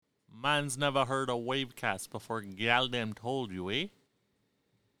Man's never heard a wavecast before GYALDEM told you, eh?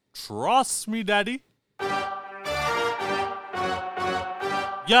 Trust me, daddy.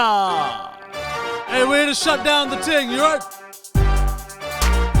 Yeah. Hey, we're here to shut down the ting, you heard?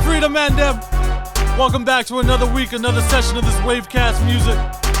 Freedom Mandem. Welcome back to another week, another session of this wavecast music.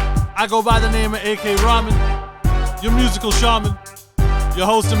 I go by the name of AK RAHMAN, your musical shaman, your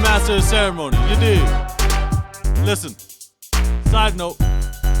host and master of ceremony, you dig? Listen, side note,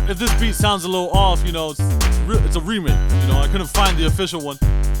 if this beat sounds a little off, you know, it's a remake, you know, I couldn't find the official one.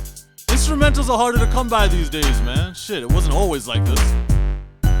 Instrumentals are harder to come by these days, man. Shit, it wasn't always like this.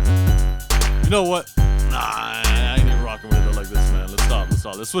 You know what? Nah, I ain't even rocking with it like this, man. Let's stop.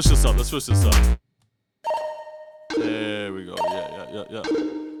 Let's switch this up. There we go. Yeah.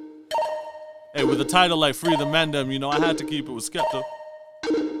 Hey, with a title like Free the Mandem, you know, I had to keep it with Skepta.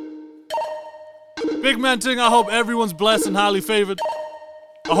 Big man ting, I hope everyone's blessed and highly favored.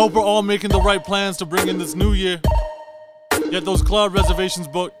 I hope we're all making the right plans to bring in this new year. Get those club reservations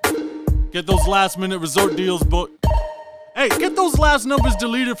booked. Get those last minute resort deals booked. Hey, get those last numbers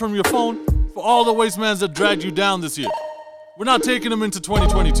deleted from your phone for all the wastemans that dragged you down this year. We're not taking them into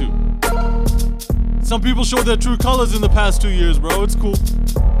 2022. Some people showed their true colors in the past 2 years, bro. It's cool.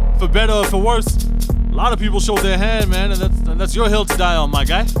 For better or for worse, a lot of people showed their hand, man, and that's your hill to die on, my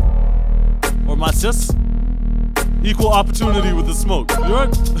guy. Or my sis. Equal opportunity with the smoke. You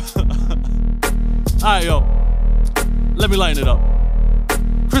heard? Alright, yo. Let me lighten it up.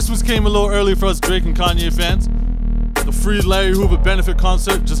 Christmas came a little early for us Drake and Kanye fans. The Free Larry Hoover benefit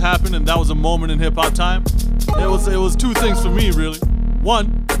concert just happened, and that was a moment in hip-hop time. It was two things for me, really.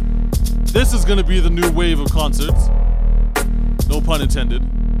 One, this is gonna be the new wave of concerts. No pun intended.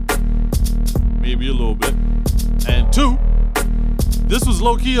 Maybe a little bit. And two, this was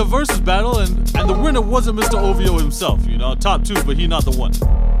low-key a versus battle, and the winner wasn't Mr. OVO himself, you know, top two, but he not the one.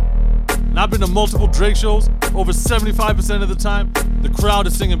 And I've been to multiple Drake shows. Over 75% of the time, the crowd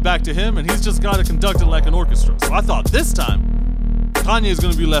is singing back to him, and he's just got to conduct it like an orchestra. So I thought this time, Kanye's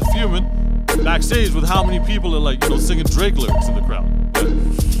gonna be left fuming backstage with how many people are like, you know, singing Drake lyrics in the crowd. But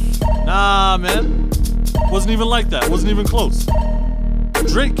nah, man, wasn't even like that. Wasn't even close.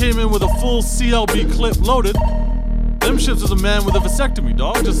 Drake came in with a full CLB clip loaded. Them shits was a man with a vasectomy,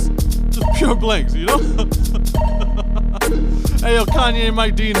 dog. Just pure blanks, you know? Hey, yo, Kanye and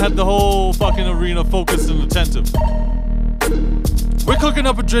Mike Dean had the whole fucking arena focused and attentive. We're cooking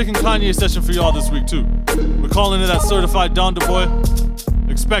up a Drake and Kanye session for y'all this week, too. We're calling it that Certified Donda Boy.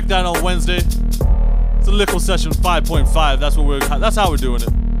 Expect that on Wednesday. It's a Lickle Session 5.5. That's how we're doing it.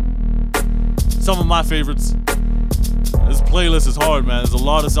 Some of my favorites. This playlist is hard, man. There's a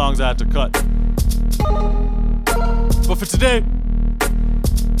lot of songs I had to cut. But for today,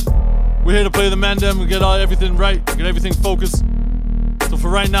 we're here to play the Mandem and get everything right, get everything focused. So for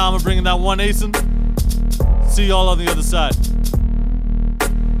right now, I'm gonna bring in that one ASIN. See y'all on the other side.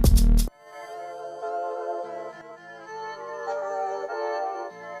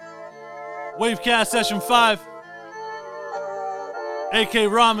 Wavecast Session 5. AK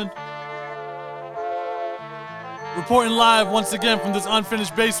RAHMAN. Reporting live once again from this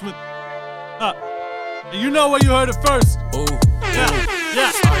unfinished basement. And you know where you heard it first. Oh, yeah.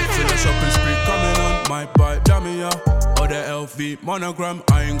 I feel a shopping spree coming on my bike, dummy, yeah. Or the LV monogram,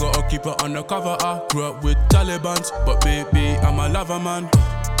 I ain't gotta keep it undercover. I grew up with Talibans, but baby, I'm a lover man.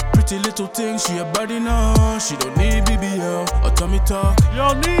 Pretty little thing, she a body now. She don't need BBL or tummy talk. You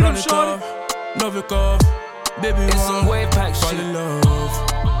don't need him, shorty. Novikov, baby, it's some wave pack fall shit. in love.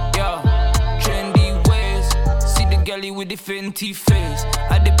 Yeah, trendy ways. See the galley with the Fenty face.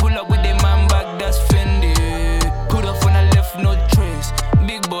 I did pull up with the man bag that's Fendi. Put up when I left no trace.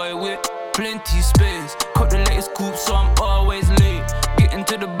 Big boy with plenty space. Cut the latest coupe so I'm always late. Get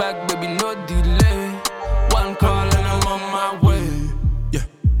into the back, baby, no delay. One call and I'm on my way. Yeah,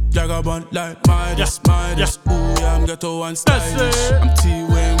 Jagabond like Midas. Ooh, yeah, I'm ghetto and stylish. I'm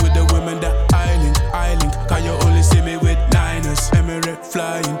T-Wayne with the women that I link. Cause you only see me with Niners. Emirate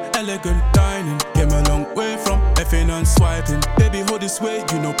flying, elegant dining. Came a long way from effing and swiping. Baby, hold this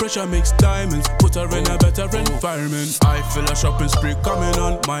weight, you know pressure makes diamonds. Put her in a better environment. I feel a shopping spree coming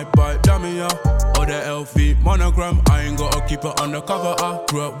on my bike, dummy, yeah. Or the LV monogram, I ain't gotta keep it undercover. I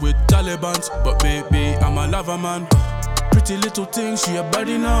grew up with Talibans, but baby, I'm a lover man. Pretty little thing, she a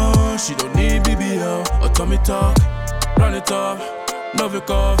body now. She don't need BBL or tummy talk. Run it up,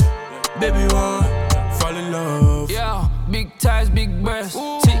 Novikov, baby, one, fall in love. Yeah, big ties, big breasts.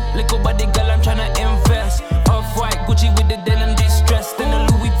 Tick, little body girl, I'm tryna invest. Off-white, Gucci with the denim distressed. Then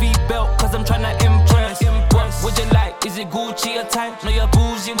the Louis V belt, cause I'm tryna impress. What would you like? Is it Gucci or type? No, you're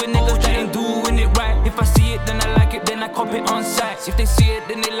bougie with niggas that ain't doing it right. If I see it, then I like it, then I cop it on sight. If they see it,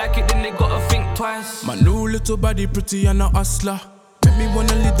 then they like it, then they gotta think twice. My new little body pretty and a hustler. Make me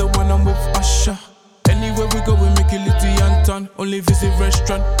wanna lead the one I'm with Usher. Anywhere we go, we make it litty and ton. Only visit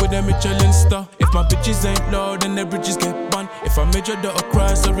restaurant with a Michelin star. If my bitches ain't low, then the bridges get bun. If I made your daughter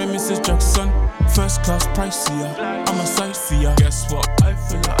cry, sorry Mrs. Jackson. First class pricier, I'm a sightseer. Guess what?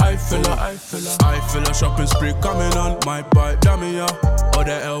 I feel a shopping spree coming on. My bike, dummy, yeah. Or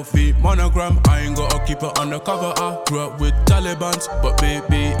the LV monogram. I ain't gotta keep it undercover. I grew up with Talibans, but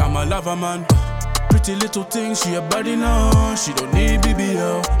baby, I'm a lover man. Pretty little thing, she a body now. She don't need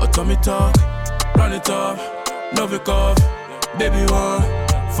BBL or tummy talk. Run it up, love it off. Baby, one,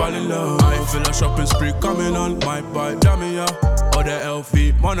 fall in love. I feel a shopping spree coming on. My bike, dummy, yeah. Or the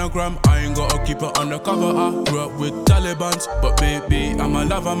LV monogram. I ain't gotta keep it undercover. I grew up with Talibans, but baby, I'm a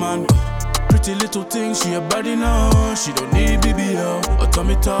lover man. Pretty little thing, she a body now. She don't need BBL or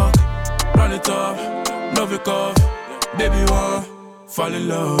tummy talk. Run it up, love it off. Baby, one, fall in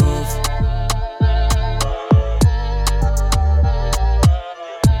love.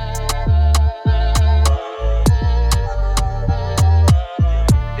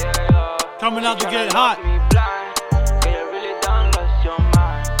 Coming out to get hot.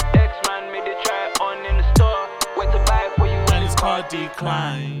 And his car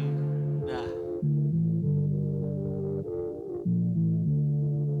decline.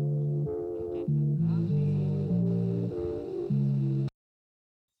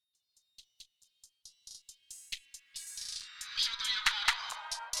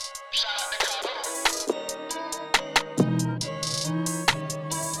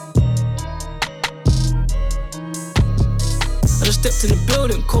 Stepped in the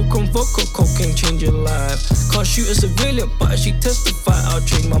building, coke and vodka, cocaine change your life. Can't shoot a civilian, but as she testify, I'll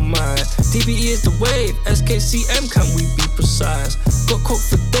change my mind. DBE is the wave, SKCM, can we be precise? Got coke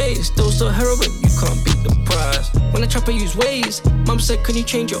for days, still so heroin, you can't beat the price. When I trap, I use ways. Mum said, can you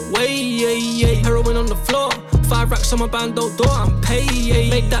change your way? Heroin on the floor, 5 racks on my bando door, I'm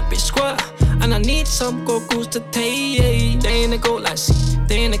paid. Make that bitch squirt, and I need some goggles to take. They ain't a go like C,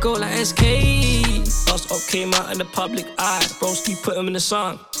 they ain't a go like SK. Last up came out in the public eye. Broski put him in the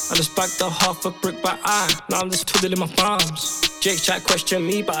sun. I just bagged the half a brick by eye. Now I'm just twiddling my palms. Jake's chat questioned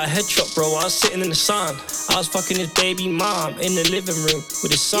me about a headshot, bro. I was sitting in the sun. I was fucking his baby mom in the living room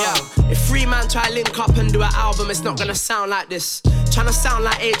with his son. Yeah. If 3 man try link up and do an album, it's not gonna sound like this. Tryna sound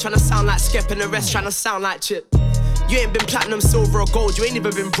like A, tryna sound like Skep, and the rest tryna sound like Chip. You ain't been platinum, silver or gold. You ain't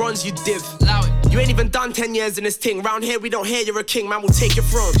even been bronze, you div. You ain't even done 10 years in this thing. Round here we don't hear you're a king, man, we'll take your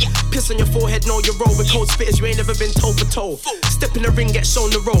throne. Piss on your forehead, know you roll with cold spitters. You ain't never been toe for toe. Step in the ring, get shown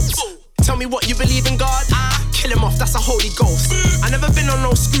the ropes. Tell me what you believe in, God? Kill him off, that's a holy ghost. I never been on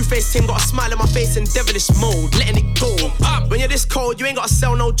no screw face team. Got a smile on my face in devilish mode, letting it go. When you're this cold, you ain't gotta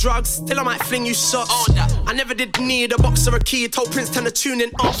sell no drugs. Still I might fling you shots. I never did need a box or a key. Told Prince turn the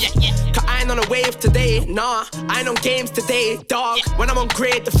tuning off. Cause I ain't on a wave today, nah. I ain't on games today, dog. When I'm on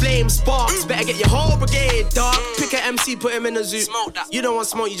grade, the flame sparks. Better get your whole brigade, dog. Pick a MC, put him in a zoo. You don't want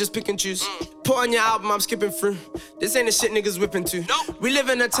smoke, you just pick and choose. Put on your album, I'm skipping through. This ain't the shit niggas whipping to. We live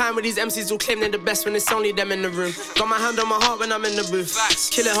in a time where these MCs will claim they're the best when it's only them in the room. Got my hand on my heart when I'm in the booth.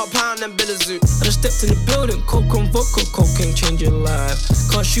 Kill it, hot pound and bill a zoo. I just stepped in the building, coke and vodka, cocaine change your life.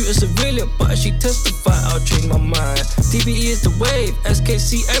 Can't shoot a civilian, but as she testify, I'll change my mind. DBE is the wave,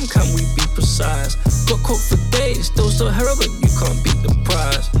 SKCM, can we be precise? Got coke for days, still so heroin, you can't beat the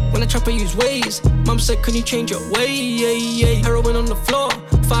price. When I trap, I use ways. Mum said, can you change your way? Heroin on the floor,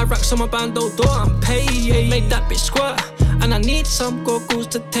 5 racks on my bando door, I'm paid. Make that bitch squirt, and I need some goggles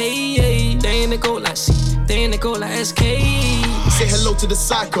to take. They ain't a go like C, they ain't a go like SK. Say hello to the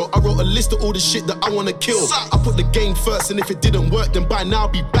psycho. I wrote a list of all the shit that I wanna kill. I put the game first, and if it didn't work, then by now I'll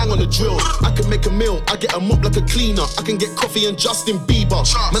be bang on the drill. I can make a meal, I get a mop like a cleaner. I can get coffee and Justin Bieber.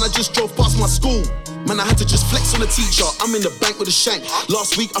 Man, I just drove past my school. Man, I had to just flex on the teacher. I'm in the bank with a shank.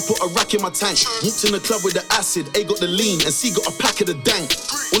 Last week I put a rack in my tank. Walked in the club with the acid. A got the lean and C got a pack of the dank.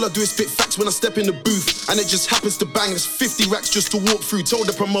 All I do is spit facts when I step in the booth, and it just happens to bang. It's 50 racks just to walk through. Told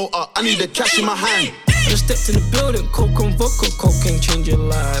the promoter I need the cash in my hand. I just stepped in the building, coke and vodka, cocaine change your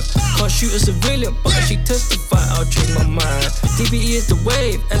life. Can't shoot a civilian, but as she testify, I'll change my mind. DBE is the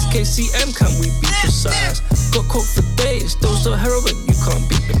wave, SKCM, can we be precise? Got coke for days, still so heroin, you can't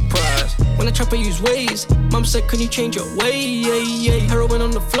beat the price. When I trap, I use ways. Mum said, can you change your way? Heroin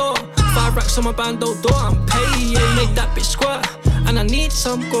on the floor, 5 racks on my bando door, I'm paid. Make that bitch squirt, and I need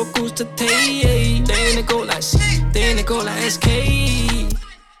some goggles to take. They ain't a go like C, they ain't a go like SK.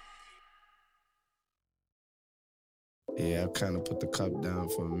 Yeah, I kind of put the cup down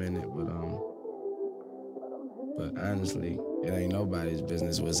for a minute, but honestly, it ain't nobody's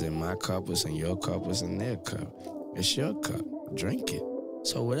business what's in my cup, what's in your cup, what's in their cup. It's your cup. Drink it.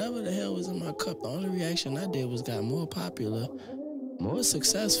 So whatever the hell was in my cup, the only reaction I did was got more popular, more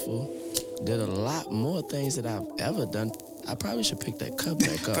successful, did a lot more things that I've ever done. I probably should pick that cup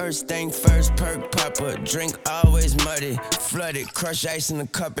back up. First thing first, perk popper, drink always muddy, flooded, crush ice in the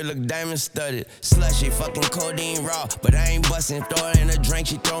cup, it look diamond studded, slushy, fucking codeine raw, but I ain't bustin', throw it in a drink,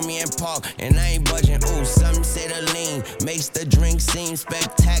 she throw me in park, and I ain't budging, ooh, some say the lean, makes the drink seem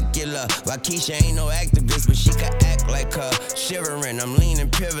spectacular, while Keisha ain't no activist, but she could act like her, shivering, I'm leaning,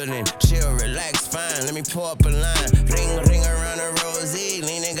 pivoting, chill, relax, fine, let me pour up a line, ring around a rosy,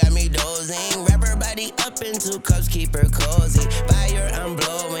 leaning got me dozing, wrap her body up in 2 cups, keep her cozy. Fire, I'm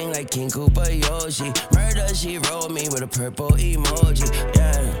blowing like King Koopa Yoshi. Murder, she rolled me with a purple emoji.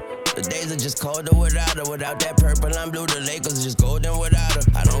 Yeah, the days are just colder without her. Without that purple, I'm blue. The Lakers are just golden without her.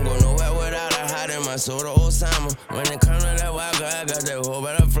 I don't go nowhere without her. Hiding my soul to Osama. When it comes to that wild girl, I got that whole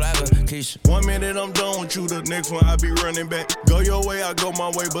better flagger. Keisha. 1 minute I'm done with you, the next one I be running back. Go your way, I go my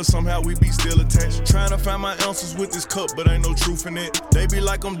way, but somehow we be still attached. Trying to find my ounces with this cup, but ain't no truth in it. They be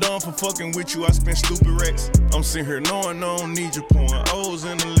like I'm done for fucking with you, I spend stupid racks. I'm sitting here knowing I don't need you, pouring O's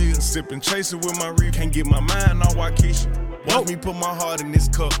in the lid, sipping, chasing with my reef. Can't get my mind off Keisha. Watch me put my heart in this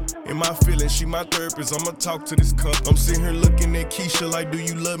cup. In my feelings, she my therapist, I'ma talk to this cup. I'm sitting here looking at Keisha like, do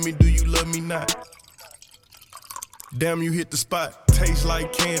you love me, do you love me not? Damn, you hit the spot. Taste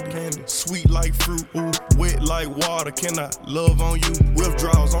like candy, sweet like fruit, ooh, wet like water. Can I love on you?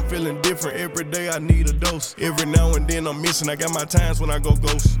 Withdrawals, I'm feeling different. Every day I need a dose. Every now and then I'm missing. I got my times when I go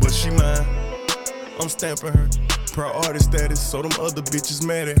ghost. But she mine, I'm stamping her. Priority status, so them other bitches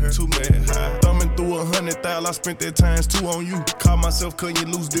mad at her. Too mad high. Thumbing through 100,000, I spent that times 2 on you. Caught myself cutting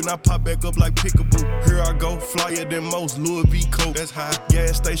you loose, then I pop back up like Pickaboo. Here I go, flyer than most, Louis V. Coke. That's high.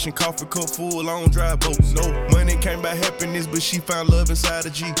 Gas station, coffee cup full, I don't drive boats. No, money came by happiness, but she found love inside a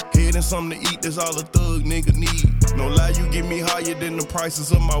G. Head and something to eat, that's all a thug nigga need. No lie, you get me higher than the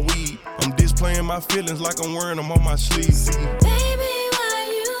prices of my weed. I'm displaying my feelings like I'm wearing them on my sleeve. Baby,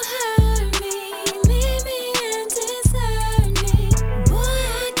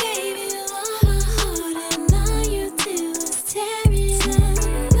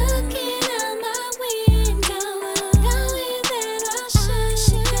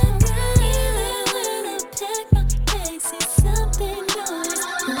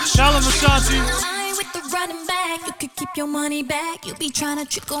 With the running back, you could keep your money back. You be trying to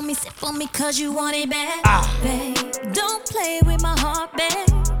trick on me, sip on me, cause you want it back. Babe, don't play with my heart, babe.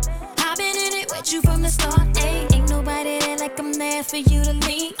 I've been in it with you from the start, ayy. Ain't nobody there like I'm there for you to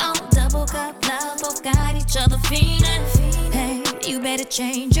lean on. Double cup love, both got each other feeling. Hey, you better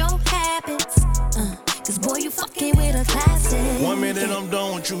change your habits. Cause boy, you fucking with a classic. 1 minute I'm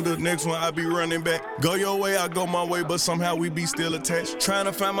done with you, the next one I be running back. Go your way, I go my way, but somehow we be still attached. Trying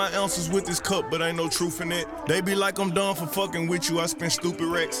to find my ounces with this cup, but ain't no truth in it. They be like I'm done for fucking with you, I spend stupid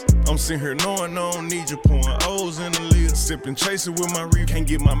racks. I'm sitting here knowing I don't need you, pouring O's in the lid, sipping, chasing with my reef. Can't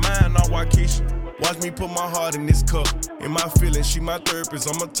get my mind off Keisha. Watch me put my heart in this cup. In my feelings, she my therapist,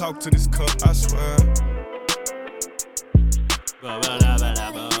 I'ma talk to this cup, I swear.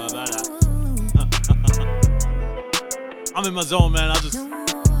 I'm in my zone, man.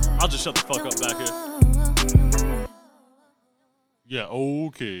 I'll just shut the fuck up back here. Yeah,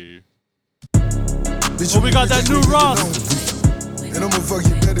 okay. Oh, we got that new Ross. And I'ma fuck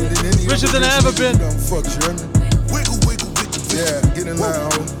you better than any richer than I ever been. Fuck you, wiggle, wiggle, wiggle. Yeah, get in line,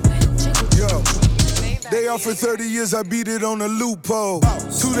 ho. Yo. They offered 30 years, I beat it on a loophole.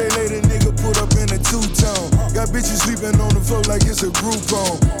 2 days later, nigga put up in a 2-tone. Got bitches sleeping on the floor like it's a group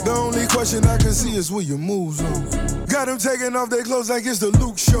home. The only question I can see is where your moves on. Got them taking off their clothes like it's the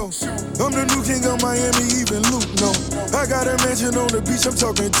Luke show. I'm the new king of Miami, even Luke know. I got a mansion on the beach, I'm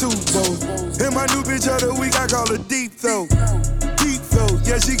talking 2 boats. And my new bitch of the week, I call her Deep Throat. Deep Throat,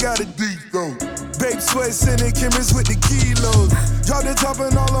 yeah, she got a deep throat. Babe sweat, sending chemists with the kilos. Drop the top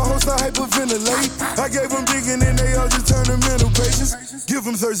and all the hosts to hyperventilate. I gave them digging and they all just turned to mental patients. Give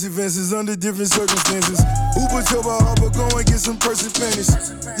them thirsty fences under different circumstances. Uber to a harbor, go and get some person Spanish.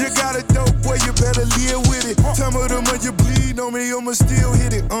 You got a dope, boy, you better live with it. Time of the month you bleed on me, I'ma still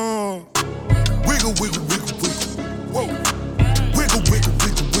hit it. Wiggle, wiggle, wiggle, wiggle. Whoa. Wiggle, wiggle,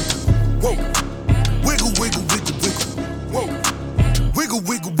 wiggle, wiggle. Whoa. Wiggle, wiggle, wiggle, wiggle. Whoa. Wiggle,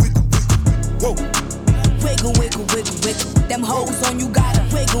 wiggle, wiggle, wiggle. Whoa. Wiggle, wiggle, wiggle, wiggle. Them hoes on you gotta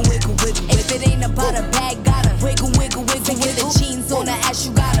wiggle, wiggle, wiggle. If it ain't about a bag, gotta wiggle, wiggle, wiggle. With the jeans on the ass,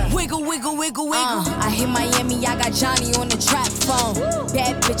 you gotta wiggle, wiggle, wiggle, wiggle. I hit Miami, I got Johnny on the trap phone.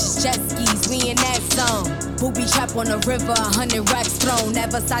 Bad bitches, jet skis, we in that zone. Booby trap on the river, 100 racks thrown.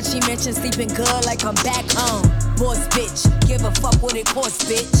 That Versace mention sleeping good like I'm back home. boss bitch. Give a fuck what it costs,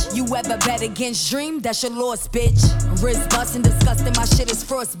 bitch. You ever bet against Dream? That's your loss, bitch. Wrist bustin', disgusting, my shit is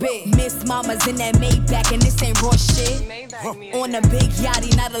frostbit. Miss Mama's in that Maybach and this ain't raw shit. On a big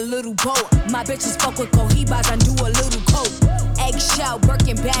yachty, not a little boat. My bitches fuck with Cohibas and do a little coke. Eggshell,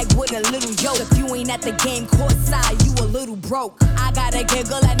 Birkin bag with a little yoke. If you ain't at the game courtside, you a little broke. I gotta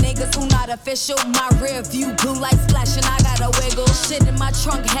giggle at niggas who not official. My rear view, blue light splashing, I gotta wiggle. Shit in my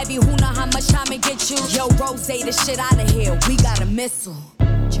trunk heavy, who know how much time it get you? Yo, Rose, the shit out of here, we got a missile.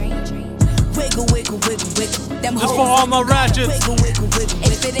 Wiggle, wiggle, wiggle, wiggle. Them this for all my ratchets. Wiggle, wiggle, wiggle.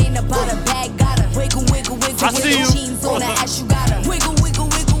 If it ain't about a bag, gotta wiggle, wiggle, wiggle. I see you. Jeans on the ass, you gotta wiggle, wiggle,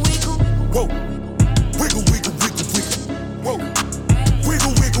 wiggle, wiggle. Whoa. Wiggle, wiggle, wiggle, wiggle. Whoa.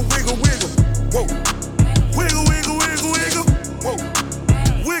 Wiggle, wiggle, wiggle, wiggle. Whoa. Wiggle, wiggle, wiggle, wiggle. Whoa.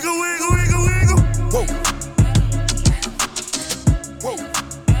 Wiggle, wiggle, wiggle, wiggle. Whoa. Whoa.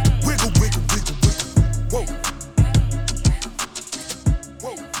 Wiggle, wiggle, wiggle, wiggle. Whoa.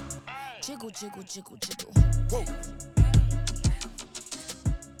 Whoa. Jiggle, jiggle, jiggle, jiggle. Whoa.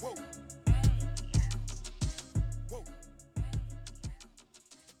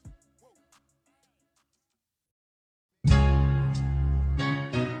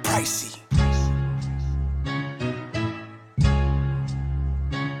 Pricey.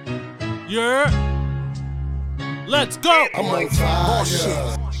 Yeah. Let's go. I'm on fire.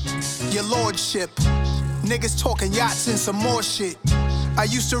 Bullshit. Your lordship. Niggas talking yachts and some more shit. I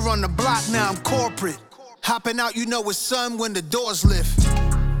used to run the block, now I'm corporate. Hopping out, you know it's sun when the doors lift.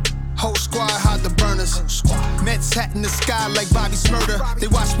 Whole squad hide the burners. Mets hat in the sky like Bobby Smurder. They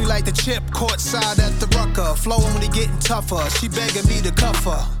watch me like the chip, courtside at the Rucker. Flow only getting tougher, she begging me to cuff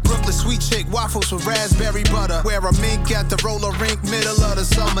her. Brooklyn sweet chick, waffles with raspberry butter. Wear a mink at the roller rink, middle of the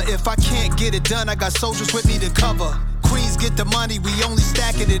summer. If I can't get it done, I got soldiers with me to cover. Queens get the money, we only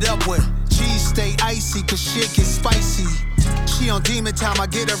stacking it up with. Cheese stay icy, cause shit get spicy. She on demon time, I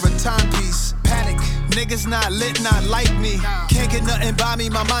get her a timepiece. Panic, niggas not lit, not like me. Can't get nothing by me,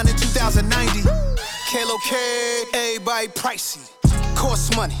 my mind in 2090. Kalo K, everybody pricey.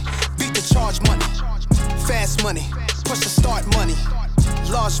 Cost money, beat the charge money. Fast money, push the start money.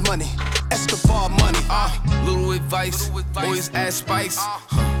 Large money, Escobar money. Little advice, always add spice.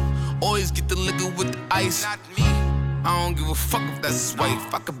 Always get the liquor with the ice. I don't give a fuck if that's his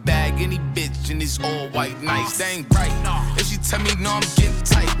wife. I could bag any bitch and it's all white, nice. They ain't right. If she tell me no, I'm getting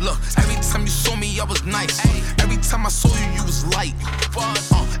tight. Look, every time you saw me, I was nice. Every time I saw you, you was light.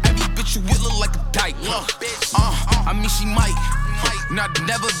 Every bitch you with look like a dyke. I mean she might not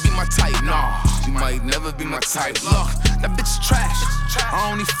never be my type. Nah, she might never be my type. Look, that bitch is trash. I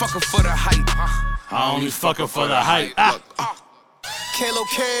only fuck her for the hype. I only fuck her for the hype. Kalo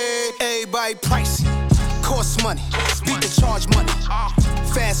K, everybody pricey. Cost money, beat the charge money.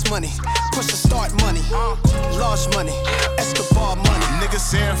 Fast money, push the start money. Large money, Escobar money. Niggas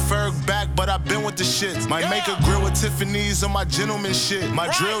saying Ferg back, but I been with the shits. Might make a grill with Tiffany's on my gentleman shit. My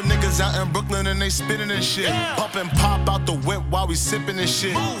drill niggas out in Brooklyn and they spinning and shit. Pump and pop out the whip while we sipping and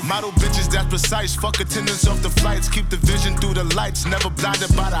shit. Model bitches that's precise, fuck attendance off the flights. Keep the vision through the lights, never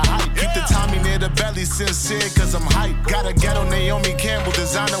blinded by the hype. Keep the Tommy near the belly, sincere cause I'm hype. Got a ghetto Naomi Campbell,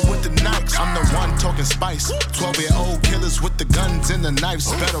 designer with the Nikes. I'm the one talking spice. 12-year-old killers with the guns and the knives.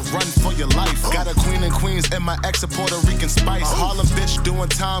 Better run for your life. Got a queen and queens and my ex a Puerto Rican spice. Harlem bitch doing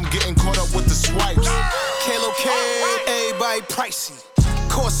time, getting caught up with the swipes. Kalo K, everybody pricey.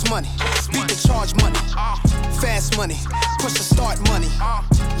 Cost money, beat the charge money. Fast money, push the start money.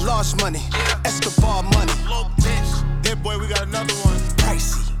 Large money, Escobar money. Yeah, boy, we got another one.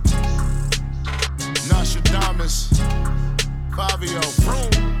 Pricey. Nostradamus, Fabio,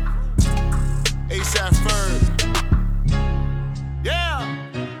 Vroom, ASAP Ferg. Yeah.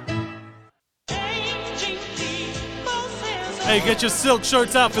 Hey, get your silk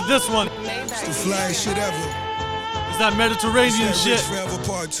shirts out for this one. It's the flyest shit ever. It's that Mediterranean It's that shit. Rich Forever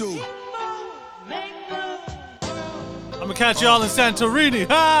Part 2. I'ma catch y'all in Santorini,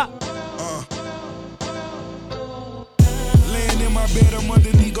 ha! Laying in my bed, I'm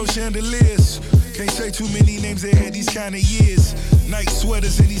underneath go chandeliers. Can't say too many names that had these kind of years. Night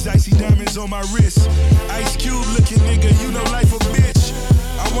sweaters and these icy diamonds on my wrist. Ice Cube looking nigga, you know life a bitch.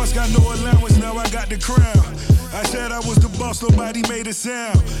 I once got no allowance, now I got the crown. I said I was the boss, nobody made a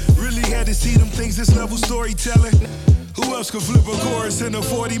sound. Really had to see them things, this level storytelling. Who else could flip a chorus in a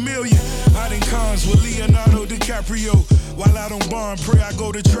 40 million? Out in cons with Leonardo DiCaprio. While out on bond, pray I go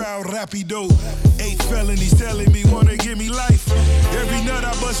to trial rapido. 8 felonies telling me wanna give me life. Every nut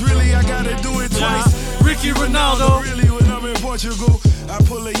I bust, really I gotta do it twice. Ricky Ronaldo. Really when I'm I'm in Portugal. I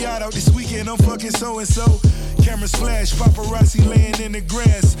pull a yacht out this weekend, I'm fucking so-and-so. Cameras flash, paparazzi laying in the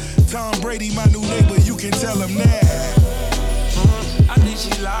grass. Tom Brady, my new neighbor, you can tell him that. I think she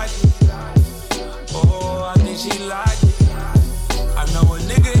like it. Oh, I think she like it. I know a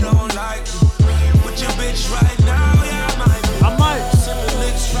nigga don't like it. With your bitch right now, yeah, I might. Sippin'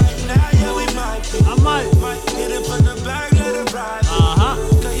 licks right now, yeah, we might be. I might. Might hit it from the back, let it ride.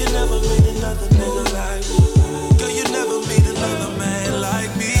 Girl, you never meet another nigga like me. Girl, you never meet another man like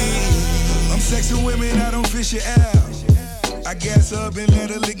me. I'm sexing women, I don't fish it out. I gas up and let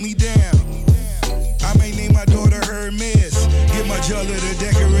her lick me down. I may name my daughter Hermes. Get my jeweler to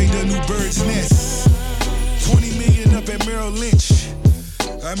decorate the new bird's nest. 20 million up at Merrill Lynch.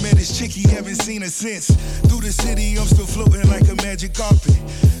 I met this chickie, haven't seen her since. Through the city, I'm still floating like a magic carpet.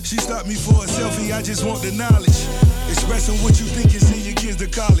 She stopped me for a selfie, I just want the knowledge. Expressing what you think and send your kids to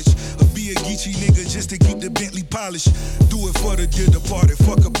college. Or be a geeky nigga just to keep the Bentley polished. Do it for the dear departed,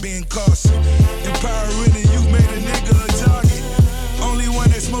 fuck a Ben Carson. Empowering and you made a nigga a target. Only one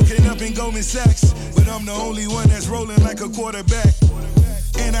that's smoking up in Goldman Sachs. But I'm the only one that's rolling like a quarterback.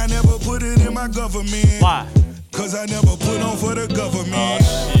 And I never put it in my government. Why? Cause I never put on for the government.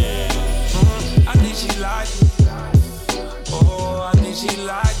 Oh, shit. I think she like it. Oh, I think she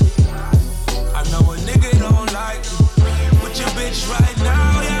like it. I know a nigga don't like it. With your bitch right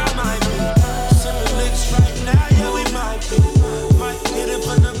now, yeah, I might be. Sippin' licks right now, yeah, we might be. Might hit it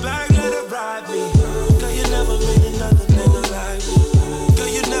from the back, let it ride me. Girl, you never meet another nigga like me. Girl,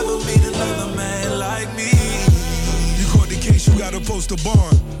 you never meet another man like me. You caught the case, you gotta post a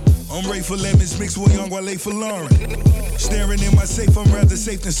bond. I'm Ray for lemons mixed with young Wale for Lauren. Staring in my safe, I'm rather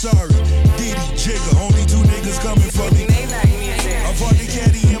safe than sorry. Diddy, Jigga, only two niggas coming for me. I bought the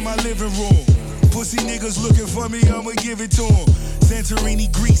caddy in my living room. Pussy niggas looking for me, I'ma give it to them.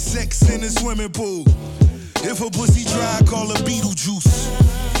 Santorini, Greece, sex in the swimming pool. If a pussy dry, I call her Beetlejuice.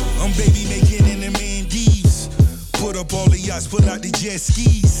 I'm baby making in the Maldives. Put up all the yachts, pull out the jet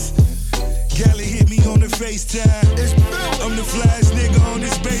skis. Gally hit me on the FaceTime. I'm the flyest nigga on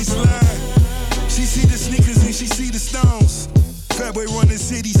this baseline. She see the sneakers and she see the stones. Fat boy run the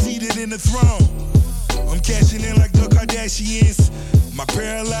city seated in the throne. I'm cashing in like the Kardashians. My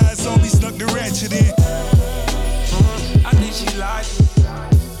paralyzed zombie snuck the ratchet in. I think she like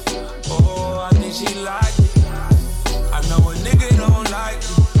it. Oh, I think she like it. I know a nigga don't like it.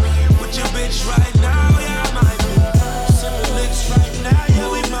 With your bitch right now, yeah, I might be. Sippin' licks right now,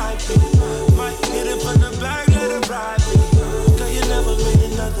 yeah, we might be. Might hit it from the back, let it ride me. Girl, you never meet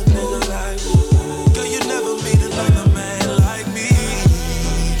another nigga like me. Girl, you never meet another man like me.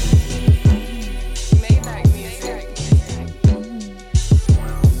 Maybach music.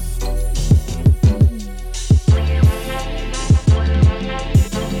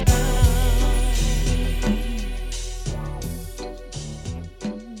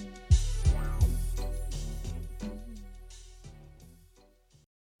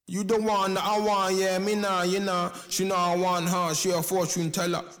 You the one that I want, yeah, me nah, you know. She know I want her, she a fortune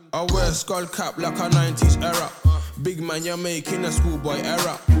teller. I wear a skull cap like a 90s era. Big man, you're making a schoolboy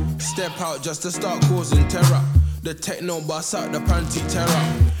error. Step out just to start causing terror. The techno bust out the panty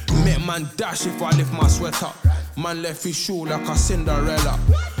terror. Make man dash if I lift my sweater. Man left his shoe like a Cinderella.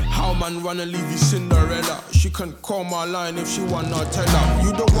 How man run and leave you Cinderella? She can call my line if she wanna tell her.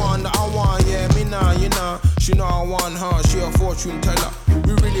 You the one that I want, yeah, me nah, you know. She know I want her, she a fortune teller.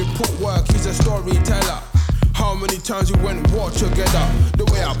 We really put work, he's a storyteller. How many times we went war together? The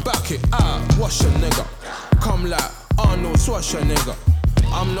way I back it, wash a nigga. Come like Arnold Schwarzenegger.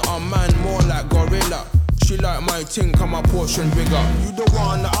 I'm not a man, more like gorilla. She like my ting, come a portion bigger. You the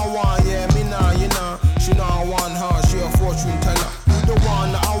one that I want, yeah, me nah, you know. She know I want her, she a fortune teller. You the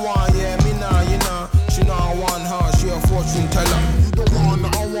one that I want, yeah, me nah, you know. She know I want her, she a fortune teller. You the one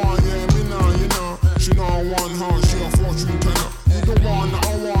that I want, yeah, me nah, you know. She know I want her, she a fortune teller. You the one that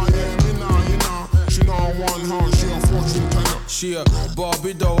I want, yeah, me nah, you know. She know I want her, she a fortune teller. She a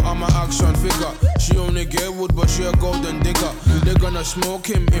Barbie doll, I'm an action figure. She only get wood, but she a golden digger. They gonna smoke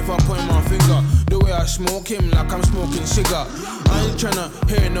him if I point my finger. The way I smoke him like I'm smoking cigar. I ain't tryna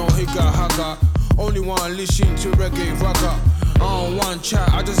hear no higga hagga. Only wanna listen to reggae ragga. I don't want chat,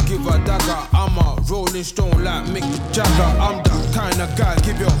 I just give a dagger. I'm a rolling stone like Mick Jagger. I'm that kind of guy,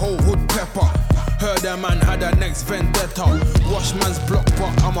 give your whole hood pepper. Heard that man had a next vendetta. Wash man's block,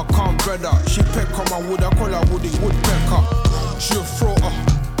 but I'm a calm brother. She peck on my wood, I call her Woody Woodpecker. She a throater,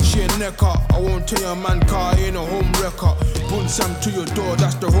 she a necker. I won't tell your man car, I ain't a home wrecker. Boom Sam to your door,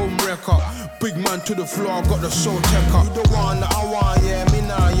 that's the home wrecker. Big man to the floor, I got the soul tecker. You the one that I want, yeah, me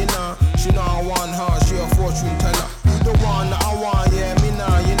nah, you know. She know I want her, she a fortune teller. You the one that I want, yeah, me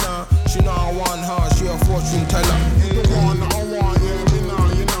nah, you know. She know I want her, she a a fortune teller. You the one that I want, yeah, me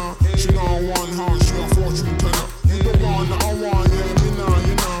nah, you know. She know one hand, she a fortune teller. You the one that I want, yeah, me nah,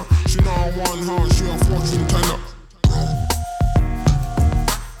 you know. She know one hand, she a fortune teller.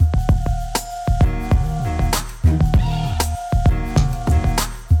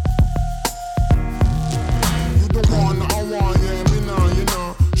 You the one that I want, yeah, me nah, you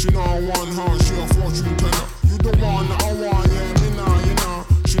know. She know one hand, she a fortune teller. You the one that I want, yeah, me nah, you know.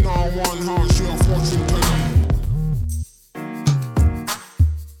 She know one hand, she a fortune teller.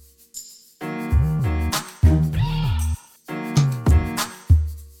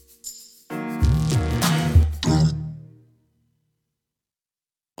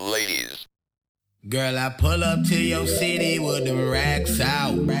 Ladies. Girl, I pull up to your city with them racks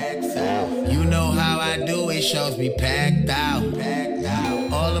out. You know how I do it, shows be packed out.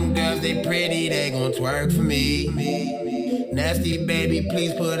 All them girls, they pretty, they gon' twerk for me. Nasty baby,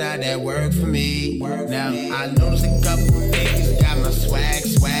 please put out that work for me. Now, I noticed a couple niggas got my swag.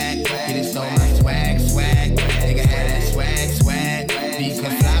 Get it on my swag. Nigga had that swag.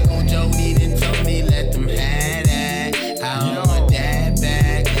 Because Flacco Joe didn't tell me let them have that. I don't want that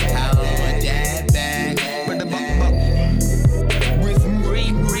back. With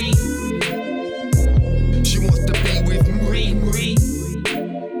Marie. She wants to be with Marie.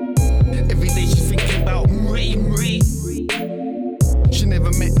 Every day she's thinking about Marie. She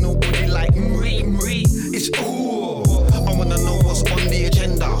never met nobody like Marie. It's ooh. I wanna know what's on the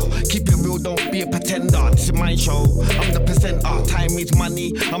agenda. Keep it real, don't be a pretender. This is my show, I'm the presenter. Time is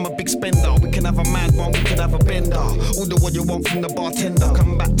money, I'm a big spender. We can have a mad one, we can have a bender. Order what you want from the bartender.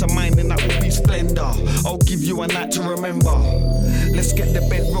 Come back to mine and that will be splendor. I'll give you a night to remember. Let's get the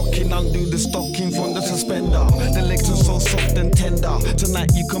bed rocking, undo the stocking from the suspender. The legs are so soft and tender.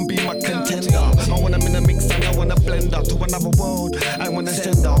 Tonight you can be my contender. I want them in a mix and I want a blender. To another world, I wanna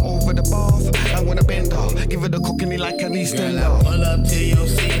send her over the bath, I wanna bend her. Give her the cooking like an EastEnder. Girl, I pull up to your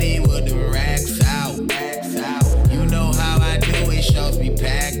city with them racks out. You know how I do it, shows be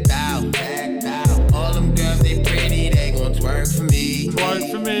packed out. All them girls, they pretty, they gon' twerk for me.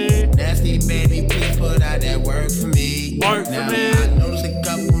 Nasty baby, please put out that work for me. Now, I noticed a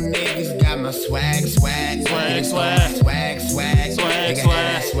couple niggas got my swag. Nigga had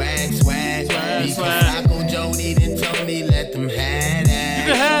that swag. Because Flacco Joe didn't tell me let them have that.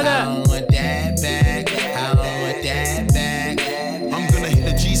 You can have that. I don't want that back. I'm gonna hit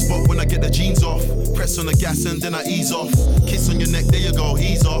the G-spot when I get the jeans off. Press on the gas and then I ease off. Kiss on your neck, there you go,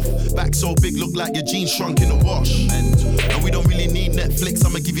 he's off. Back so big, look like your jeans shrunk in the wash. And we don't really need Netflix,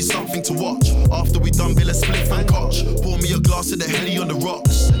 I'ma give you something to watch. After we done, Bill a spliff and cotch. Pour me a glass of the Helly on the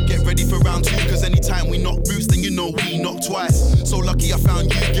rocks. Get ready for round 2, cause anytime we knock boots, then you know we knock twice. So lucky I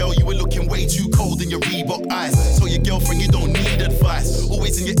found you, girl, you were looking way too cold in your Reebok eyes. So your girlfriend, you don't need advice.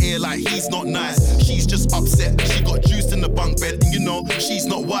 Always in your ear like he's not nice. She's just upset, she got juiced in the bunk bed, and you know she's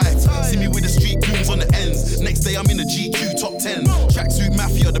not white. See me with the street goons on the ends. Next day I'm in the GQ top 10. Tracksuit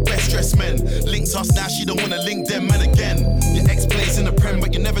mafia, the best dressed men. Linked us, now she don't wanna link them man again. Your ex plays in the prem,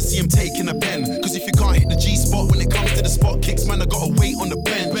 but you never see him taking a pen. Cause if you can't hit the G-spot when it comes to the spot kicks, man, I gotta wait on the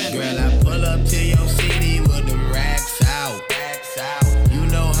bench. Girl, I pull up to your city with them racks out. You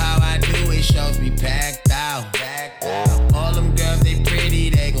know how I do it, shows be packed out. All them girls, they pretty,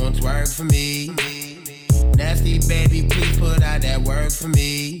 they gon' twerk for me. Nasty baby, please put out that work for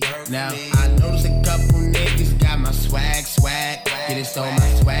me. Now, I noticed a couple niggas got my swag. Get it on my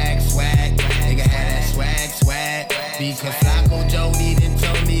swag. Nigga had that swag. Because Flacco Joe didn't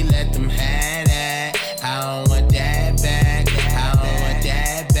tell me let them have that. I don't want that back.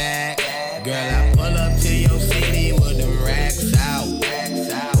 Girl, I pull up to your city with them racks out.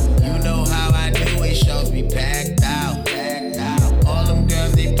 You know how I do it, shows be packed out. All them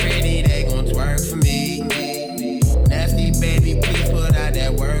girls, they pretty, they gon' twerk for me. Nasty baby, please put out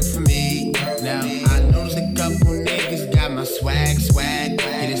that work for me. Now, I noticed a couple niggas got my swag.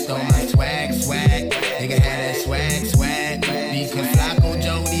 Get it on my swag. Nigga had that swag. Because Flacco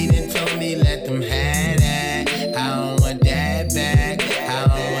Joe didn't tell me let them have that. I don't want that back.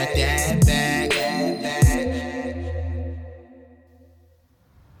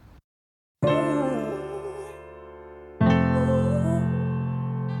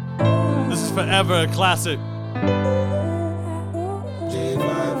 This is forever a classic.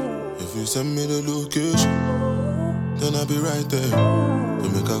 If you send me the location, then I'll be right there.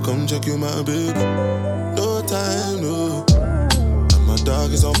 Jamaica, come check you, my baby. No time, no. And my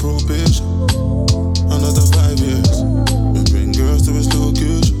dog is on probation. Another 5 years. We bring girls to his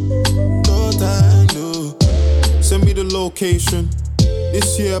location. No time, no. Send me the location.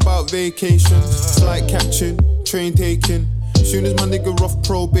 This year about vacation. Flight catching, train taking. Soon as my nigga off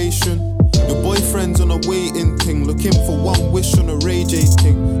probation, your boyfriend's on a waiting thing, looking for one wish on a Ray J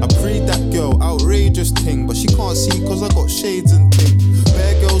thing. I prayed that girl, outrageous thing, but she can't see cause I got shades and thing.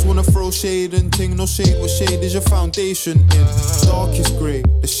 Bare girls wanna throw shade and ting. No shade, what shade is your foundation in? Darkest grey,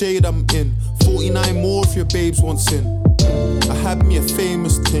 the shade I'm in. 49 more if your babes want sin. I had me a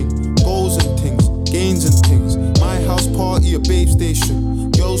famous thing, goals and things, gains and things. My house party, a babe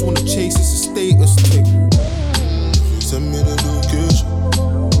station. Girls wanna chase, it's a status thing. Send me the location,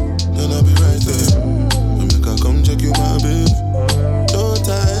 then I'll be right there. And make I come check you, my babe. No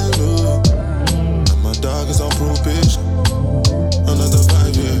time, no. And my dog is on probation. Another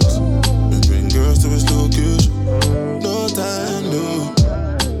 5 years. We bring girls to his location. No time, no.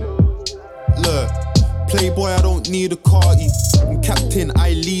 Look, playboy, I don't need a carty. I'm captain,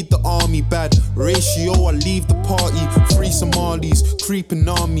 I lead the army. Bad ratio, I leave the party. Free Somalis, creeping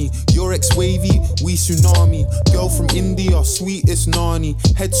on me. Your ex-wavy, we tsunami. Girl from India, sweetest nani.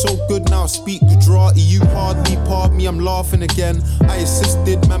 Head so good now I speak Gujarati. You hardly pardon me, I'm laughing again. I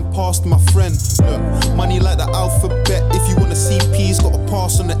assisted, man passed my friend. Look, money like the alphabet. If you wanna see P's, gotta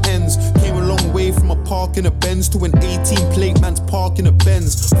pass on the ends. Came a long way from a park in a Benz to an 18 plate man's park in a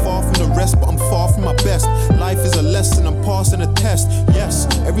Benz. Far from the rest, but I'm far from my best. Life is a lesson, I'm passing a test. Yes,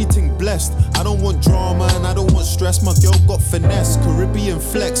 everything blessed. I don't want drama and I don't want stress. My girl got finesse, Caribbean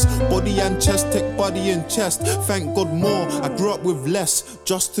flex. Body and chest, tech body and chest. Thank God more, I grew up with less.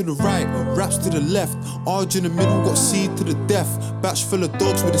 Just to the right, raps to the left. Arge in the middle, got seed to the death. Batch full of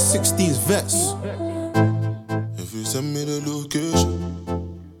dogs with the 16s vets. If you send me the location,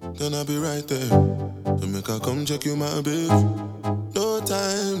 then I'll be right there. To make I come check you, my babe. No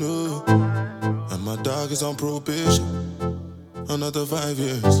time, no. And my dog is on probation. Another 5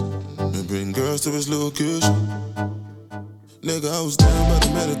 years. We bring girls to his location. Nigga, I was down, but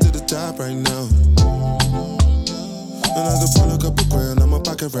I made it to the top right now. And I could pull a couple grand on my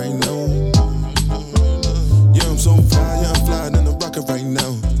pocket right now. Yeah, I'm so fly, yeah, I'm flying in the rocket right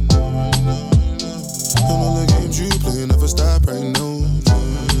now. And all the games you play never stop right now.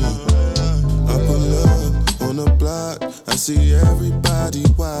 I pull up on the block, I see everybody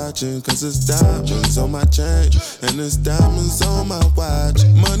watching. Cause it's diamonds on my chain, and it's diamonds on my watch.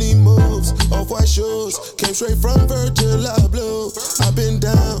 Money moves, off-white shoes, came straight from Virgil Abloh. I've been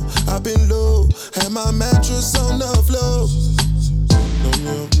down, I've been low, had my mattress on the floor. No, me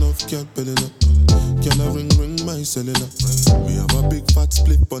have enough, can't build it up. Can I ring my cellular? We have a big fat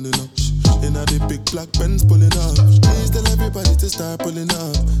split bunning up. In a the big black Benz pulling up. Please tell everybody to start pulling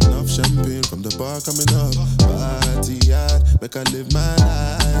up. Enough champagne from the bar coming up. Party hard, make I live my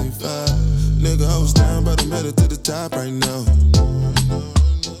life. Nigga, I was down, but I'm headed to the top right now.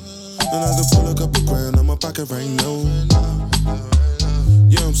 And I can pull a couple grand on my pocket right now.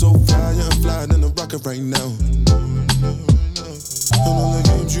 Yeah, I'm so fly, yeah, I'm flying in the rocket right now. And all the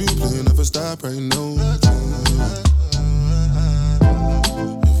games you play never stop right now.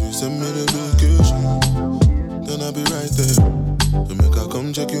 If you send me the location, then I'll be right there. To make I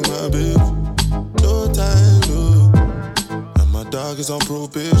come check you, my babe. No time, no. And my dog is on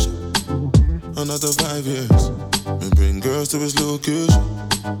probation. Another 5 years. We bring girls to his location.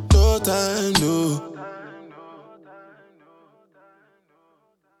 No time, no.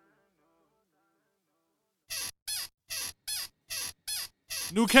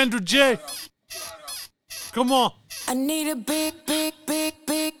 New Kendrick J. Come on. I need a big, big, big,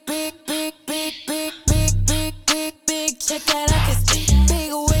 big, big, big, big, big, big, big, big, big check that I can see.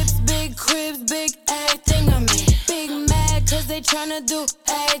 Big whips, big cribs, big everything I'm in. Big mad cause they tryna do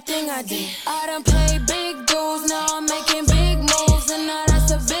everything I did. I done played big dudes, now I'm making big moves. And now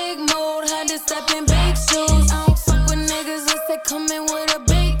that's a big mood, had to step in big shoes. I don't fuck with niggas unless they come in with a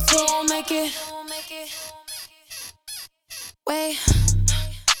big tool. Make it, wait.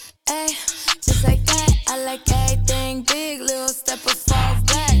 Ay, just like that, I like everything big. Little step or fall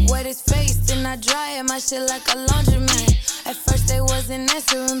back. Wet his face, then I dry it. My shit like a laundromat. At first they wasn't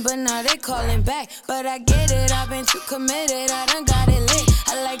answering, but now they calling back. But I get it, I've been too committed. I done got it lit.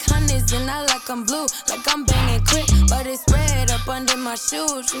 I like honeys and I like I'm blue, like I'm banging quick. But it's red up under my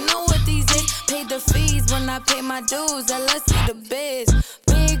shoes. You know what these is? Paid the fees when I pay my dues. Let's see the biz.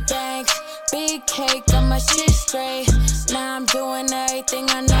 Big bank, big cake, got my shit straight. Now I'm doing everything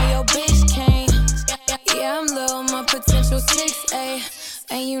I know your bitch can't. Yeah, I'm low, my potential 6'8".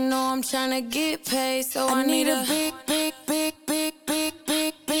 And you know I'm tryna get paid, so I need a big, big, big, big, big,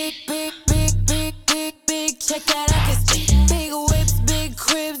 big, big, big, big, big, big, big check that I can see. Big whips, big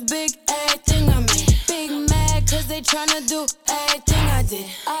cribs, big everything I'm in. Big mad cause they tryna do everything I did.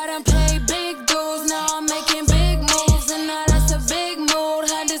 I done played big dudes, now I'm making big moves. And now that's a big mood,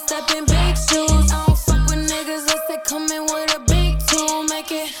 had to step in big shoes. I don't fuck with niggas unless they come in with a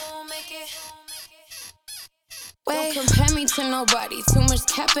nobody. Too much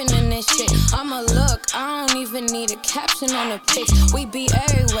capping in this shit. I'ma look, I don't even need a caption on the pics. We be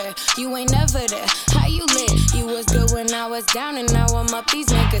everywhere, you ain't never there. How you lit? You was good when I was down and now I'm up. These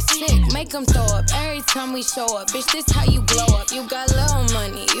niggas sick, make them throw up every time we show up. Bitch, this how you glow up. You got little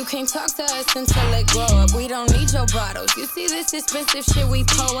money, you can't talk to us until it grow up. We don't need your bottles. You see this expensive shit we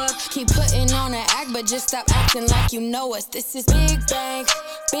pull up. Keep putting on an act, but just stop acting like you know us. This is big bank,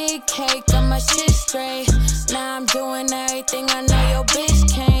 big cake, got my shit straight. Now I'm doing everything I know your bitch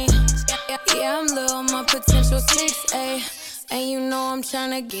can't. Yeah, I'm little, my potential 6'8". And you know I'm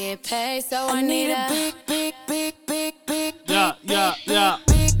tryna get paid, so I need a big, big, big, big, big, yeah, big, yeah.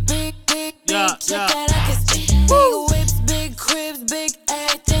 big, big, big, big, shit that I can spit. Big whips, big cribs, big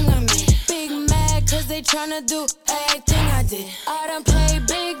everything I made. Big mad, cause they tryna do everything I did. I done played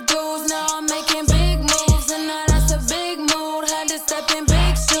big dudes, now I'm making big moves. And now that's a big mood, had to step in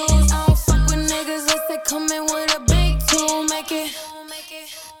big shoes. I don't fuck with niggas unless they come in with a big tool. Make it.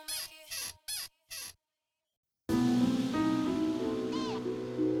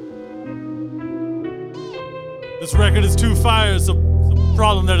 This record is too fire. It's a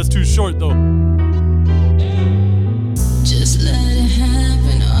problem that it's too short though. Just let it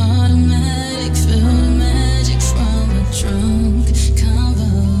happen, automatic. Feel the magic from a drunk combo.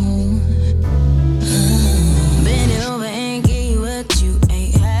 Bend over and give you what you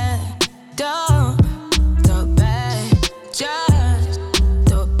ain't had. Don't talk back, just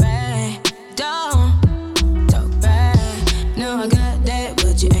talk back. Don't talk back. No, I got that,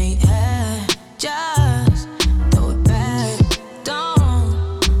 but you ain't had. Just throw it back.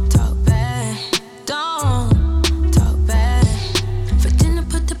 Don't talk back. Don't talk back. For dinner,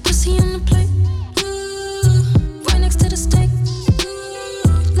 put the pussy on the plate. Ooh, right next to the steak.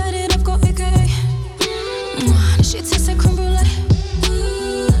 Ooh, light it up, go AKA. This shit tastes like creme brulee.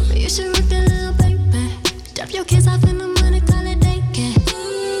 Ooh, you should rock that little baby. Drop your kids off in the morning, call it daycare.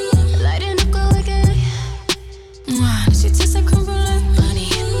 Light it up, go AKA. This shit tastes like creme brulee. Honey,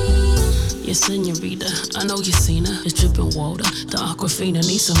 your senorita, I know you seen her. It's dripping water, the Aquafina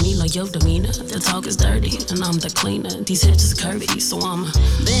needs some me like your demeanor. The talk is dirty, and I'm the cleaner. These hips is curvy, so I'ma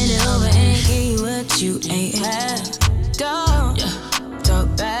bend it over and give you what you ain't had. Don't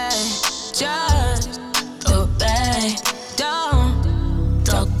talk back, just talk back. Don't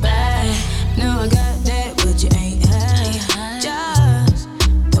talk back. No, I got that, but you ain't had. Just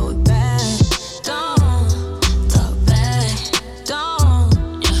throw it back. Don't talk back. Don't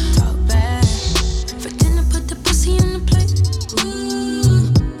talk back. For dinner, put the pussy on the plate.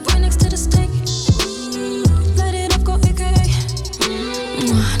 Ooh, right next to the steak. Ooh, light it up, go AKA.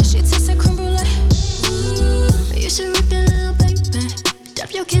 This shit tastes like creme brulee. Ooh, you should rock that little baby.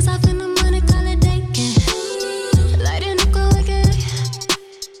 Drop your kids off in the morning, call it daycare. Light it up, go AKA.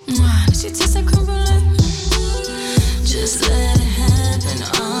 This shit tastes like creme brulee. Just let it happen,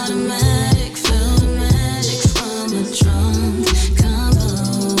 automatic. Feel the magic from a drunk combo.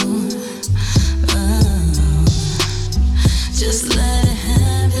 Just let it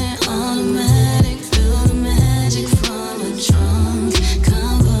happen, automatic. Feel the magic from a drunk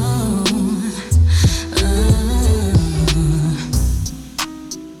combo.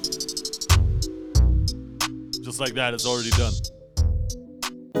 Just like that, it's already done.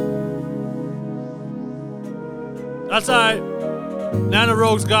 That's alright. Nana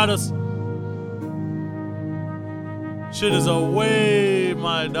Rogues got us. Shit is away,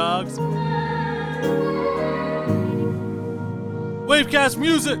 my dogs. Wavecast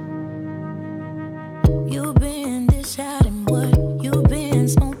music. You've been this out and what? You've been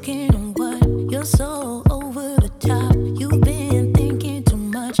smoking and what? You're so over the top. You've been thinking too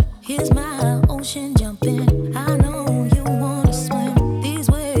much. Here's my ocean jumping. I know you wanna swim. These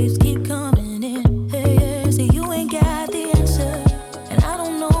waves keep coming in. Hey, yeah, see you ain't got the answer, and I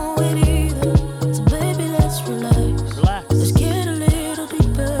don't know it either. So baby, let's relax. Let's get a little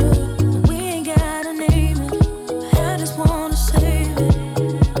deeper. We ain't gotta name it. I just wanna save it.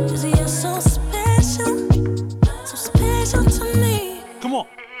 'Cause you're so special to me. Come on.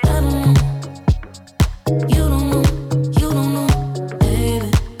 I don't know. You don't know, baby.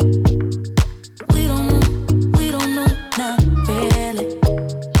 We don't know, not really.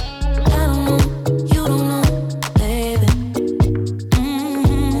 I don't know, you don't know, baby.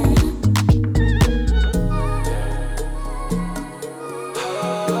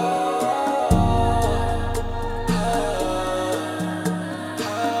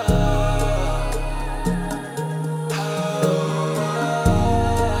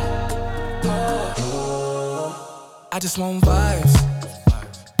 I just want vibes.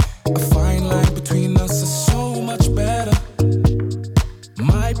 A fine line between us is so much better.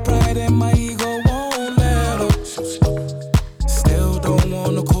 My pride and my ego won't let up.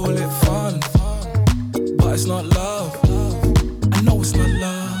 not love. I know it's not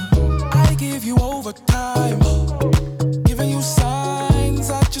love. I give you overtime, giving you signs.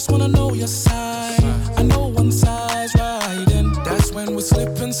 I just wanna know your sign. I know one side's right, and that's when we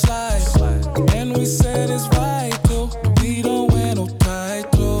slip and slide. And we said it's vital, we don't wear no tight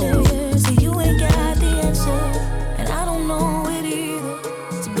clothes. So you ain't got the answer, and I don't know it either.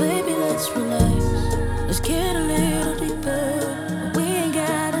 So baby, let's relax. Let's get a little deeper. We ain't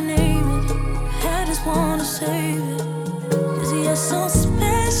gotta name it. I just wanna save it. 'Cause you're so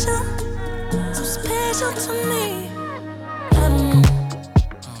special to me. I don't know.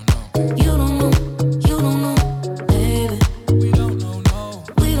 You don't know. You don't know, baby. We don't know, no.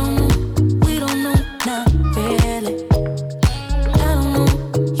 We don't know. We don't know, not really. I don't know.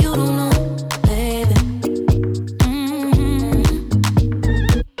 You don't know, baby.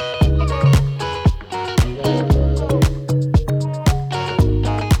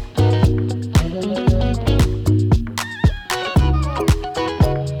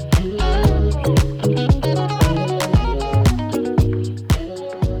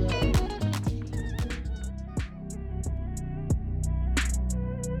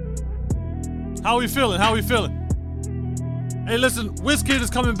 How we feeling? How we feeling? Hey, listen, WizKid is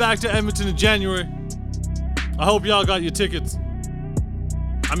coming back to Edmonton in January. I hope y'all got your tickets.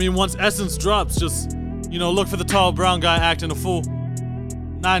 I mean, once Essence drops, just, look for the tall brown guy acting a fool.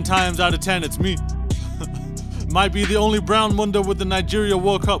 9 times out of 10, it's me. Might be the only brown mundo with the Nigeria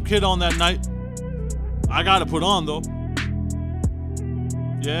World Cup kid on that night. I gotta put on, though.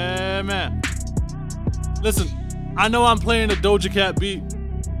 Yeah, man. Listen, I know I'm playing a Doja Cat beat.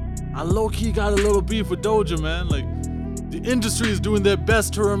 I low-key got a little beef with Doja, man. Like, the industry is doing their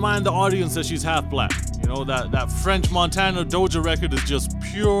best to remind the audience that she's half black. That French Montana Doja record is just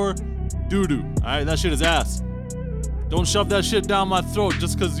pure doo-doo. Alright, that shit is ass. Don't shove that shit down my throat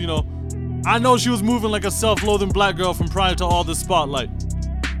just cause, I know she was moving like a self-loathing black girl from prior to all this spotlight.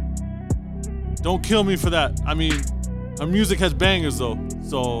 Don't kill me for that. I mean, her music has bangers though,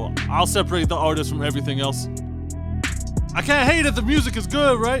 so I'll separate the artist from everything else. I can't hate it, the music is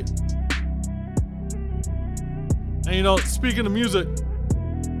good, right? And speaking of music,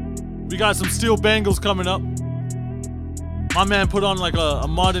 we got some steel bangles coming up. My man put on like a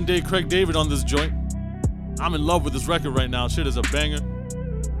modern day Craig David on this joint. I'm in love with this record right now, shit is a banger.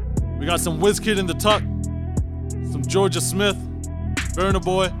 We got some WizKid in the tuck, some Georgia Smith, Burna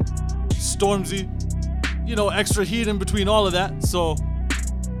Boy, Stormzy, extra heat in between all of that, so,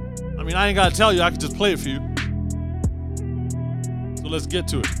 I mean, I ain't gotta tell you, I could just play it for you. So let's get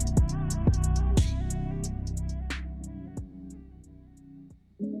to it.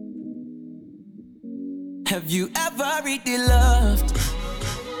 Have you ever really loved?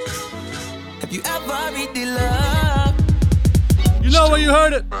 Have you ever really loved? You know where you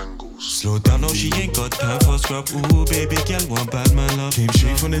heard it. Slow down, no, she ain't got time for scrub. Ooh, baby girl, want bad man love. Came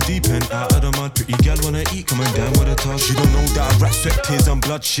straight from the deep end, out of the mud. Pretty girl wanna eat, come and down with a touch. She don't know that I rap, sweat, tears and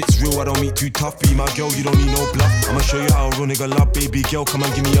blood. Shit's real, I don't meet too tough. Be my girl, you don't need no bluff. I'ma show you how a real nigga love, baby girl, come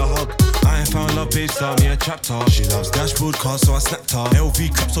and give me a hug. I ain't found love, babe, start me a chapter. She loves dashboard cars, so I snapped her. LV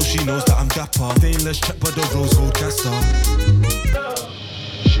cup, so she knows that I'm dapper. Stainless check, but the rose gold gasser.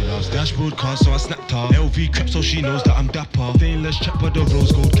 She loves dashboard cars, so I snapped her. LV crap, so she knows that I'm dapper. Stainless check, but the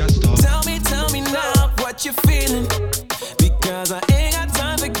rose gold gassed her. Tell me now what you're feeling. Because I ain't got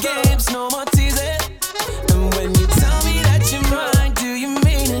time for games, no more teasing. And when you tell me that you're mine, do you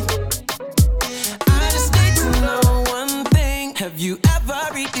mean it? I just need to know one thing. Have you ever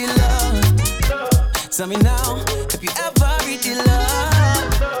really loved? Tell me now, have you ever really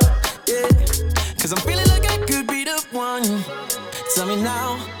loved? Yeah, cause I'm feeling like I could be the one. Tell me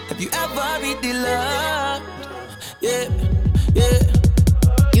now, have you ever really loved? Yeah.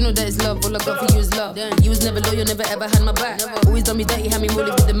 You know that it's love, all I got for you is love. Damn. You was never loyal, never ever had my back. Never. Always done me dirty, had me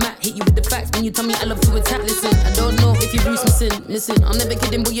rolling with the mat. Hit you with the facts, then you tell me I love to attack. Listen, I don't know if you're Bruce missing. Listen, I'm never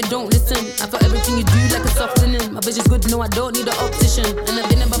kidding, but you don't listen. I feel everything you do like a soft linen. My vision's good, no, I don't need an optician. And I've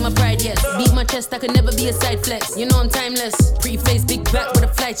been about my pride, yes. Beat my chest, I could never be a side flex. You know I'm timeless. Pretty face, big back with a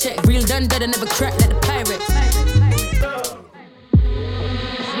fly check. Real done, dead, I never crack like the Pyrex.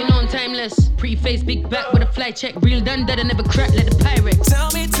 You know I'm timeless. Pretty face, big back with a fly check. Real done, dead, I never crack like the Pyrex. Tell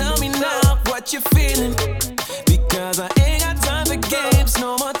me now what you're feeling. Because I ain't got time for games,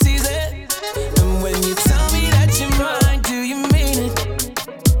 no more teasing. And when you tell me that you're mine, do you mean it?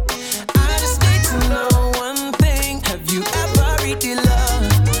 I just need to know one thing. Have you ever really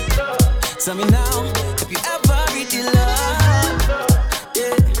loved? Tell me now, have you ever really loved?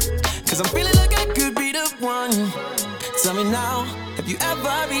 Yeah, cause I'm feeling like I could be the one. Tell me now, have you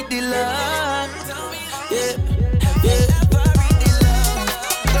ever really loved? Yeah, yeah. Ever really loved?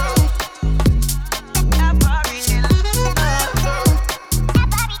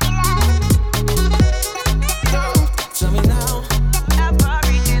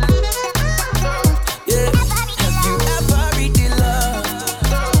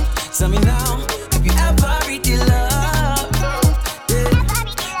 Tell me now, if you ever read the love, yeah.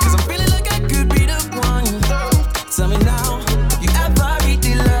 Cause I'm feeling like I could be the one. Tell me now, if you ever read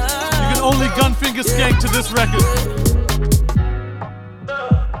the love. You can only gun finger skank to this record.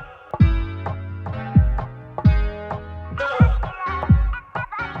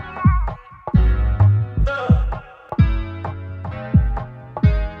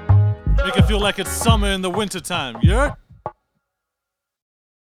 Make it feel like it's summer in the wintertime, you heard?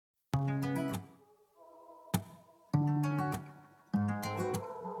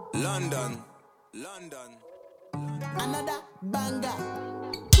 London. Another banger.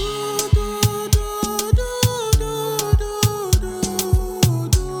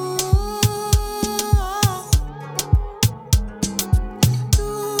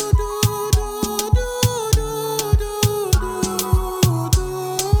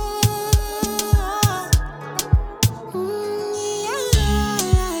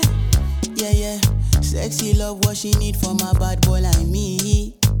 Sexy love, what she need from a bad boy like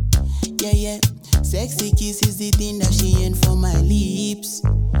me. Yeah, yeah. Sexy kiss is the thing that she ain't from my lips.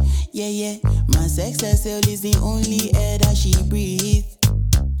 Yeah, yeah. My sex herself is the only air that she breathes.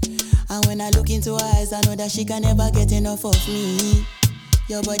 And when I look into her eyes, I know that she can never get enough of me.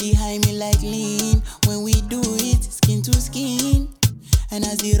 Your body high me like lean. When we do it, skin to skin. And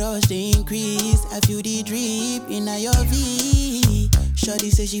as the rush they increase, I feel the drip in your V.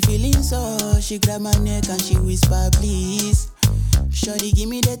 Shorty say she feeling so, she grab my neck and she whisper please. Shorty give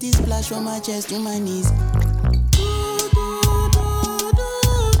me that splash from my chest to my knees.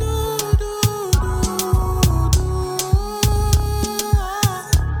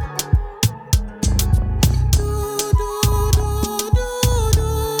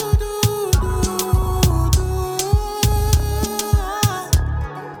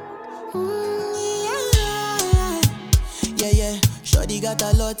 Got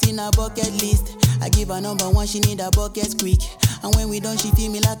a lot in her bucket list. I give her number one, she need a bucket quick. And when we done, she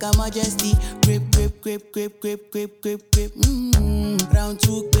feel me like a majesty. Grip, grip, grip, grip, grip, grip, grip, grip. Round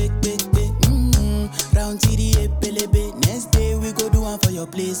two, quick, quick, quick. Round TD, pelebe. Next day we go do one for your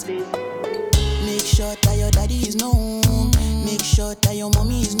place. Make sure that your daddy is known. Make sure that your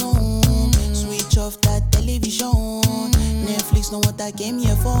mommy is known. Switch off that television. Netflix know what I came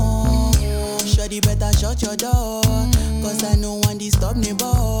here for. Shorty better shut your door, cause I know one disturb me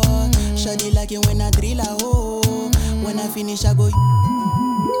boy. Shorty like it when I drill a hole. When I finish I go.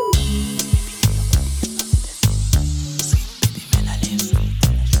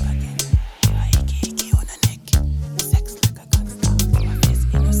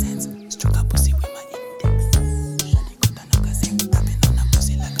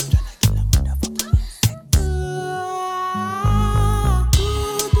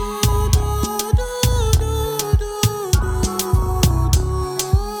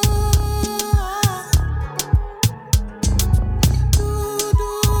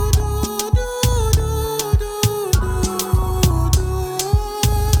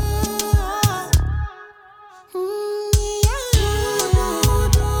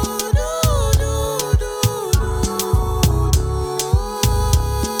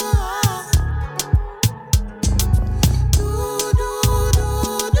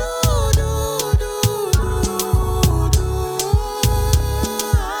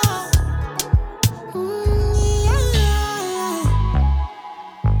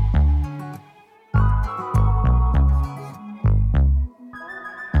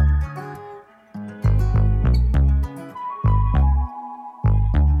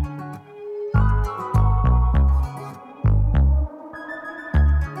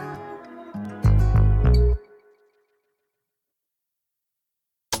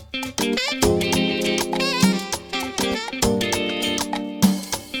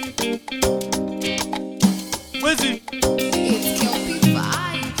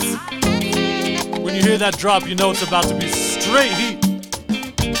 When you hear that drop, you know it's about to be straight heat.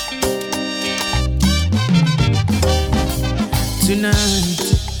 Tonight,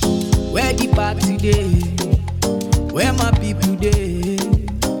 where the party day? Where my people day?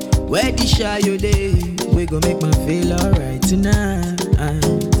 Where the shy you day? We gon' make my feel alright tonight.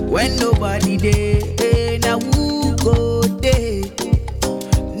 When nobody day, now who go day?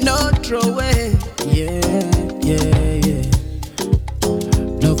 No throw away, yeah, yeah, yeah.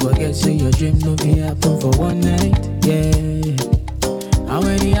 No forget, say your dream no be happen for one night, yeah, yeah. How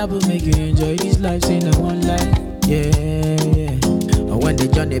many happen make you enjoy this life, say no one life, yeah, yeah. And when they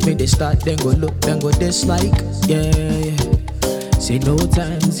journey make they start, then go look, then go dislike, yeah, yeah. Say no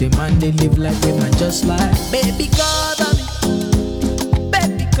time, say man they live like they man just like. Baby cover me,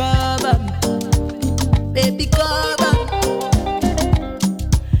 baby cover me, baby cover me.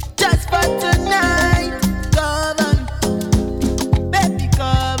 Just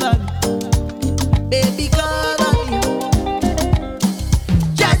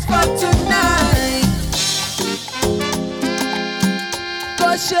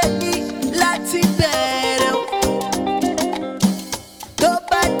Kosheni láti bẹ̀rẹ̀ o. Tó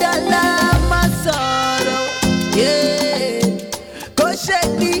bá dọ́là máa sọ̀rọ̀. Yeah.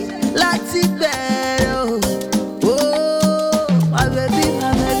 Kosheni láti bẹ̀rẹ̀ o. Oh, my baby,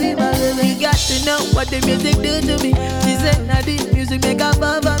 my baby, my baby. You got to know what the music do to me. She said, now the music make her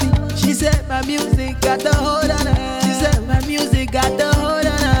fall for me. She said, my music got the hold on her. She said, my music got the hold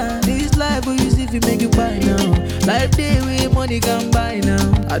on her. This life will use if you make it buy now. Life day with money can buy now.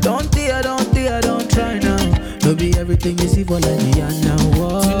 I don't try now. No be everything you see for like me and now.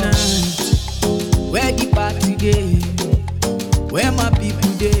 Whoa. Tonight, where the party day? Where my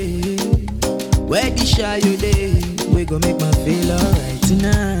people day? Where the shy you day? We gon' make my feel alright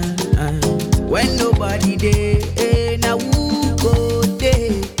tonight. When nobody day, now who go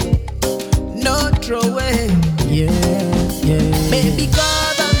day? No throw away. Yeah. Baby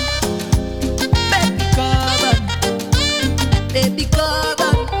cover me. Baby cover me. Baby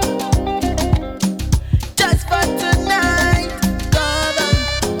cover me. Just for tonight. Cover me.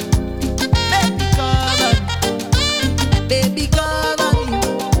 Baby cover me. Baby cover me.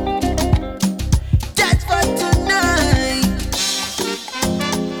 Just for tonight.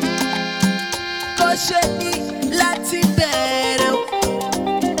 Kosheni láti bẹ̀rẹ̀ o.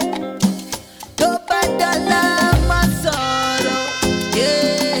 Tó bá dọ́là máa sọ̀rọ̀.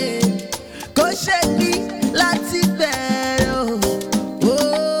 Yeah. Kosheni láti bẹ̀rẹ̀ o. Oh,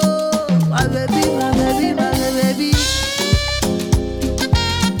 my baby, my baby, my baby.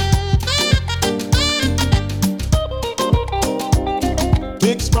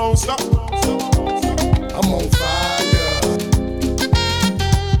 Big sponsor. I'm on fire.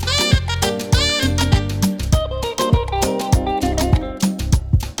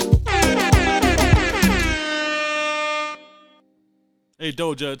 Hey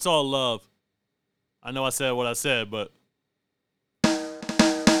Doja, it's all love. I know I said what I said, but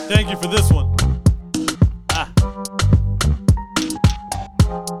thank you for this one.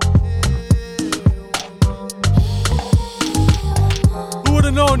 Who would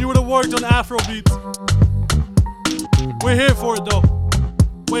have known you would have worked on Afrobeats? We're here for it though.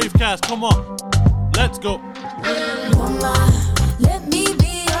 Wavecast, come on. Let's go. Woman, let me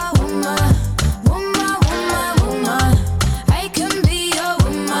be your woman. Woman, woman, woman. I can be your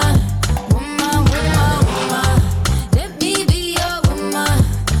woman. Woman, woman, woman. Let me be your woman.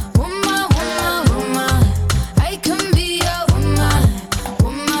 Woman, woman, woman. I can be your woman.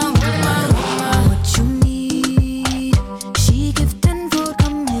 Woman, woman, woman. What you need? She give 10-fold,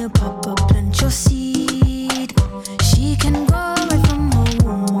 come here, Papa, plant your seed. She can go right from her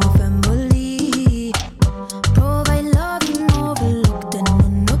womb of family. Provide love you overlooked and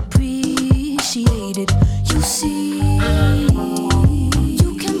unappreciated. You see, you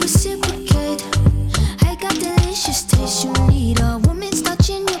can reciprocate. I got delicious taste. You need a woman's touch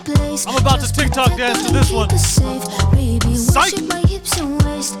in your place. I'm about to TikTok dance to this one. Baby, worship my hips and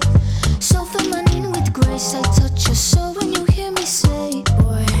waist. So feminine with grace. I touch your soul when you hear me say,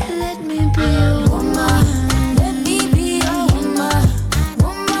 boy, let me be your woman. Let me be your woman.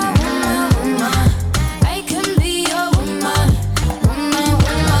 Woman, woman, woman. I can be your woman. Woman,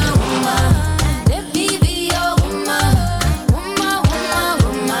 woman, woman. Let me be your woman. Woman, woman,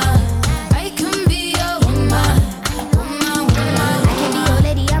 woman. I can be your woman. Woman, woman. I can be your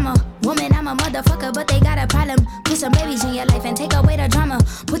lady. I'm a woman. I'm a motherfucker, but they got a problem. Put some babies in your life and take away the drama.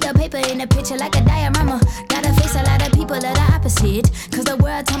 Put the paper in the picture like a diorama. Gotta face a lot of people that are opposite. Cause the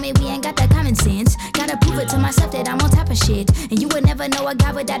world told me we ain't got that common sense. Gotta prove it to myself that I'm on top of shit. And you would never know a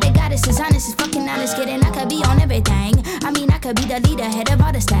guy without a goddess. As honest as fucking honest, kidding. I could be on everything. I mean, I could be the leader, head of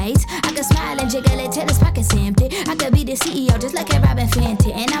all the states. I could smile and jiggle it till his pockets empty. I could be the CEO just like a Robin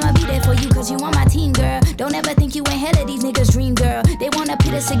Fenty. And I'ma be there for you cause you on my team, girl. Don't ever think you ain't hell of these niggas' dream, girl. They wanna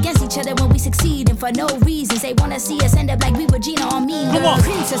pit us against each other when we succeed. And for no reasons, they wanna see us end up like we were Gina or Mean Girl.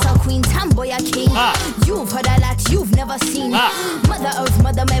 Princess or queen, tomboy or king. You've heard a lot you've never seen. Mother Earth,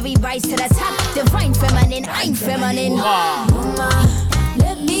 Mother Mary, rise to the top. Divine feminine, I'm feminine. Woman,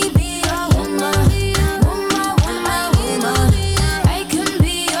 let me be your woman. Woman, woman, woman. I can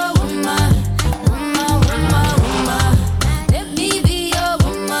be your woman. Woman, woman, woman. Let me be your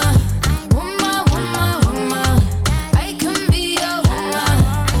woman. Woman, woman, woman. I can be your woman.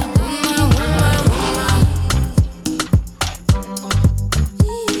 Woman, woman, woman.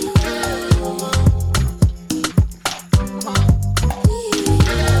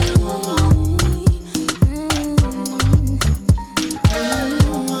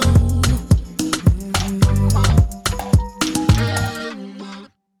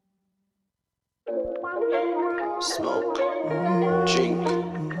 Smoke, drink,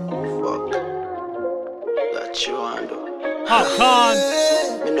 fuck, that you handle. Popcorn.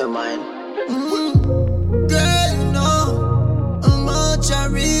 me no mind. Girl, you know how much I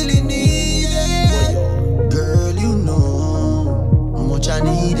really need it. Girl, you know how much I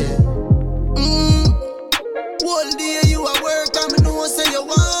need it. All day you at work, and me know say you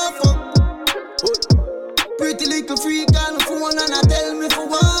want fuck. Pretty little freak on the phone and I tell me for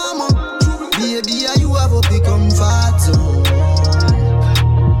warm up. Baby, you have a big comfort zone.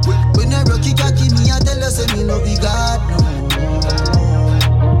 When I rock it, cocky me, I tell you say me no be God, no.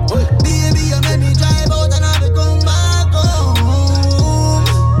 Baby, you make me drive out and I be come back home.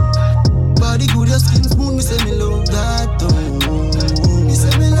 Body good, your skin smooth, me say me love that too. Me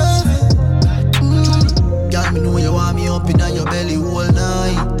say me love it. Girl, me know you want me up in your belly all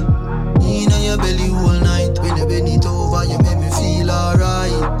night. In your belly all night. When you bend it over, you make me feel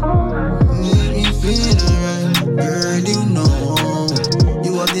alright. Make me feel alright. Girl, you know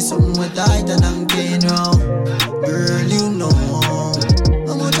you have this something with tighter than cane round. Girl, you know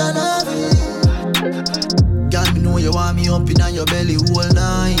how much I love it. Girl, me know you want me up in your belly all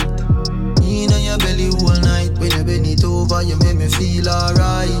night. In your belly all night. When you bend it over, you make me feel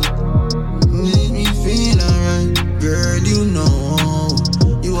alright. Make me feel alright. Girl, you know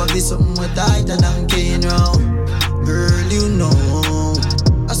you have this something with tighter than cane round. Girl, you know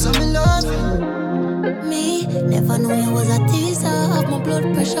I saw me love you. Me, never knew you was a teaser. Have my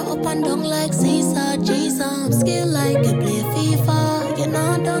blood pressure up and down like Caesar. Jesus, I'm skilled like you play FIFA. You're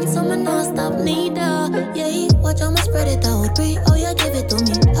not done, so I'm not stop neither. Yeah, watch how I spread it out. Pray, oh you give it to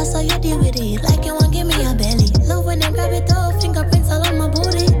me. I saw you deal with it like you want give me a belly. Love when them grab it off, fingerprints all on my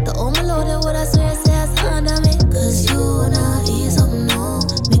booty. The only loader what I swear says under me. Cause you not ease up no.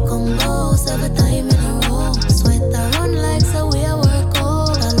 Me come go 7 times in a row. Sweat I run like so we a work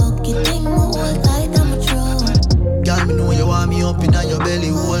out. A lucky thing, my whole tight and my throat. Girl, me know you want me up in your belly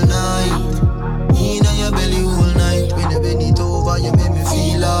all night. In your belly all night. When you bend it over, you make me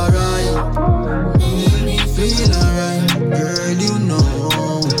feel alright. Make me feel alright. Girl, you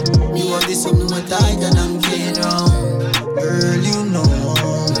know you have this something with tighter than cane round. Girl, you know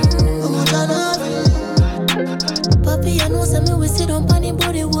how much I love it. Papi, I know say me we sit on panny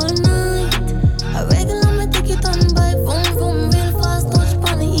body all night. I regular me take it on by boom boom real fast touch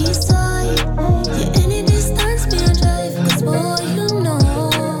pan the east side. Yeah, any distance me a drive. Cause boy, you know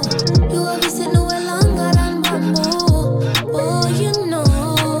you have been sitting away longer than bamboo. Boy, you know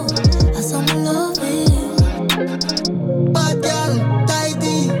I saw me love it. Bad girl,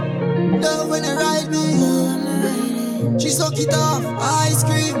 tighty, love when you ride me. She suck it off, ice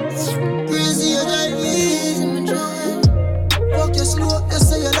cream. Crazy you drive me. Fuck you slow, you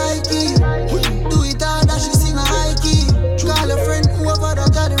say you like it. Do it hard and she sing a high key. Call a friend whoever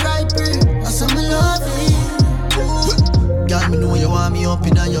that got the right pre. I saw me love it. Girl, me know you want me up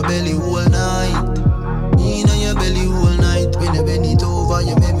in your belly all night. In your belly all night. When you bend it over,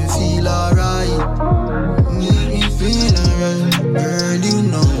 you make me feel alright. Make me feel alright. Girl, you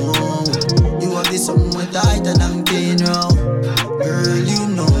know you have this something with tighter than cane round. Girl, you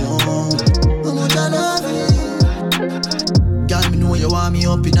know how much I love it. Girl, me know you want me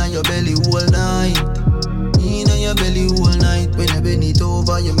up in your belly all night. In your belly all night. When you bend it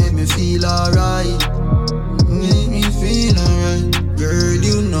over, you make me feel alright. Make me feel alright. Girl,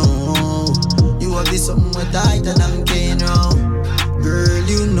 you know you have this something with tighter than cane round. Girl,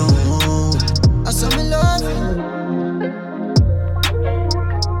 you know I saw me love you.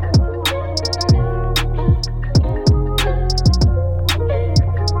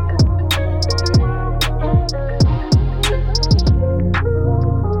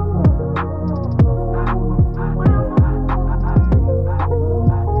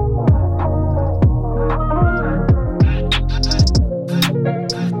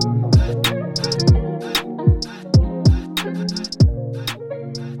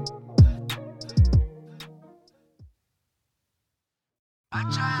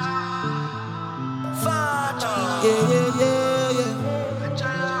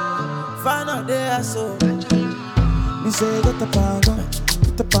 Final day so me say get the pango,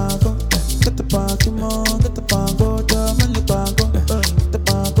 get the pango, get the pango, get the pango, man the pango, get the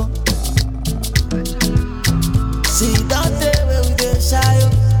pango. See that day where we dey shy,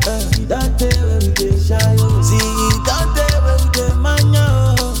 that day where we dey shy. See that day where we dey mania,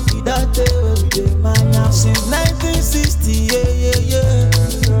 that day where we dey mania. Since 1960, yeah.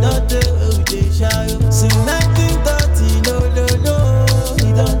 That day where we dey shy. Since 1930, no.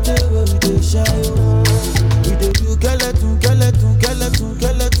 That day where we dey shy. We dey do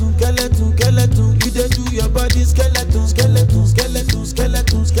skeleton. You dey do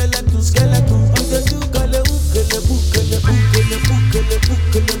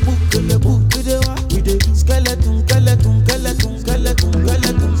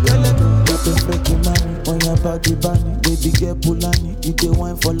body bunny, baby girl Pulani, you dey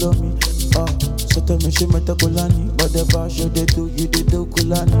wine follow me. So tell me she met a Kulani, but the bar show they do, you they do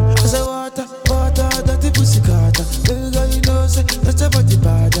Kulani. I say water, dirty pussy carter. Baby girl, you know say that's about the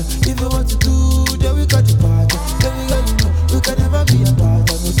bad. If you want to do, then we got the party. Baby girl, you know we can never be apart.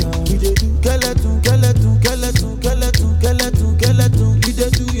 We dey do skeleton. You dey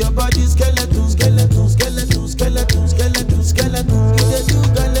do your body skeleton. You dey do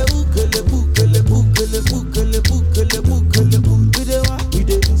We dey what? We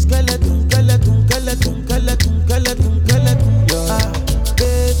dey do skeleton.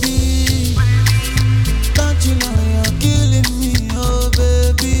 Baby, don't you know you're killing me, oh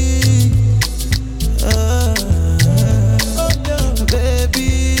baby.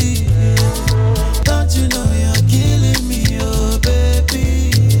 Baby, don't you know you're killing me, oh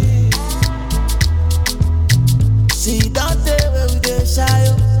baby. See, don't tell where we dey shy,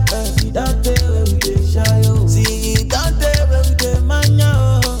 oh. Don't tell where we dey shy, oh. See, don't tell where we dey mania,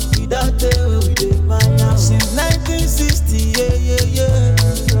 oh. Don't tell where we dey mania. Since 1960, yeah.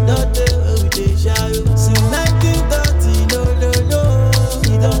 Don't tell where we dey shy, oh. Since 1930, no.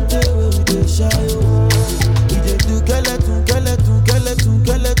 Don't tell where we dey shy, oh. We dey do skeleton.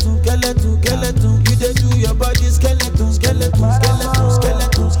 You dey do your body skeleton. You dey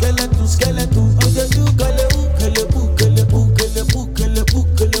do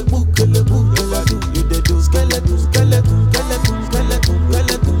You dey do skeleton.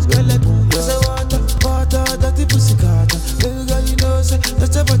 Say water, dirty pussy carter. Baby girl, you know say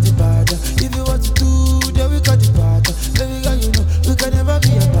that's about the bad. If you want to do, then we got the party. Baby girl, you know we can never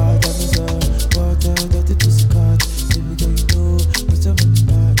be apart. Water, dirty pussy carter. Baby girl, you know that's about the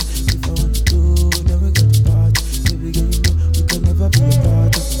bad. If I want to do, then we got the party. Baby girl, you know we can never be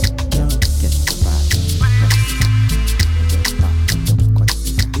apart. Now get the party.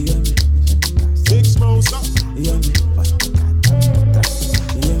 You hear me? Big smoke, son. You hear me?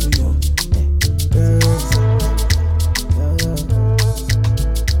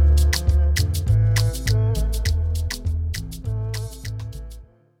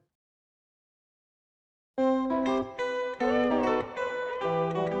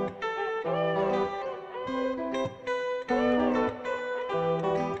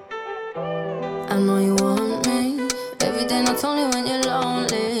 I know you want me. Every day, not only when you're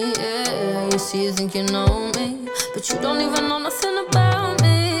lonely. Yeah, you see, you think you know me, but you don't even know nothing about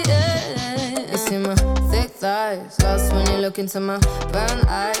me. Yeah, you see my thick thighs, lost when you look into my brown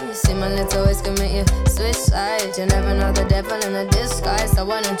eyes. See my little ways can make you switch sides. You never know the devil in a disguise, so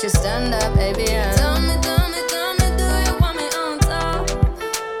why don't you stand up, baby? Tell me, do you want me on top?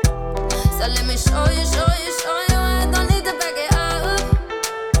 So let me show you. I don't need to back it up.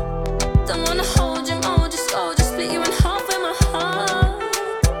 Don't wanna hold you, mold you, slow, just split you in half with my heart.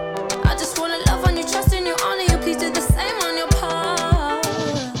 I just wanna love on you, trust in you, honor you, please do the same on your part.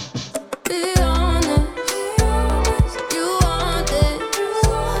 Be honest, you want it.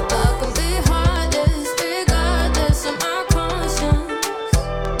 I can be heartless, regardless of my conscience.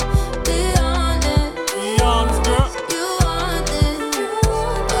 Be honest, girl. you want it.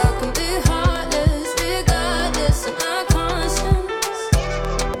 I can be heartless, regardless of my conscience.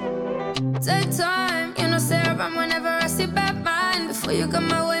 Take time, you know, say around whenever I see bad mind. Before you come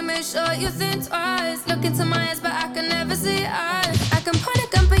my way, make sure you think twice. Look into my eyes, but I can never see eyes. I can point a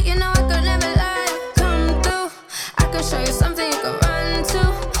gun, but you know I could never lie. Come through, I can show you something you can run to.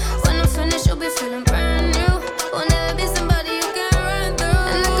 When I'm finished, you'll be feeling brand new. Will never be somebody you can run through.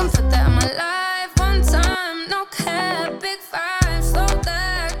 And I can put that in my life one time, no cap, big five, slow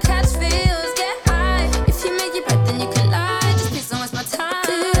that, catch feels, get high. If you make it right, then you can lie. Just please don't waste my time.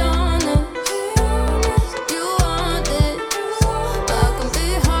 Be honest, you want it. I can be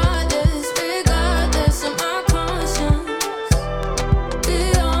heartless, regardless of my conscience. Be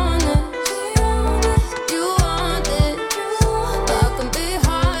honest, you want it. I can be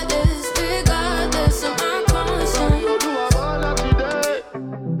heartless, regardless of my conscience.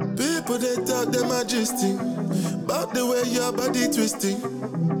 People they talk them majesty about the way your body twisting.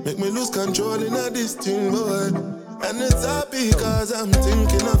 Make me lose control in a this thing, boy. And it's happy because I'm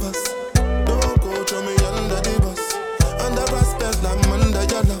thinking of us. Don't go throw me under the bus. Under respect, like under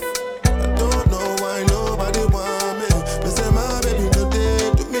your love. I don't know why nobody want me. But say my baby, no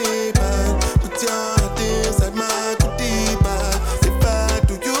day to me bad. Put your heart inside my goodie bag. If I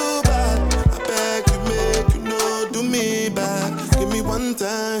do you bad, I beg you make you know do me bad. Give me one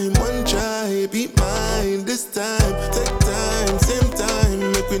time, one try, be mine this time. Take time, same time,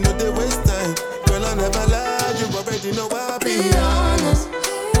 make we know they waste time. Girl, I never lied, you already know I'll be honest.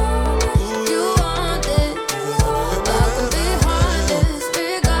 You want it. I can be heartless,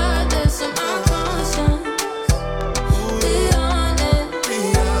 regardless of my conscience.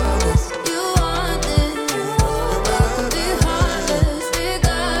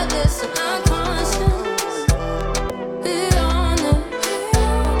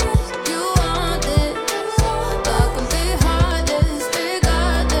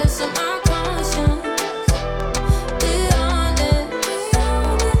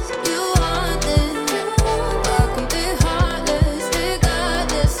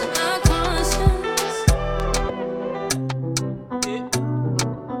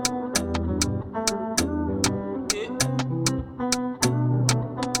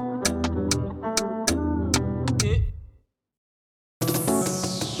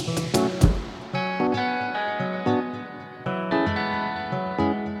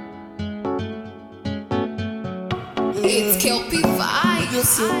 Kelpie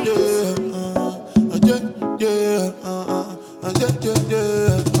vibes.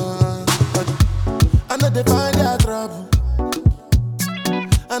 I know they find their trouble.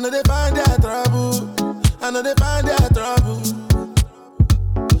 I know they find their trouble. I know they find their trouble.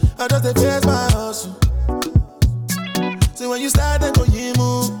 I just they face my hustle. See when you start they go you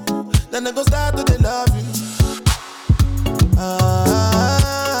move, then they go start to they love you.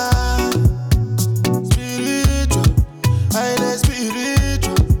 Spiritual, highly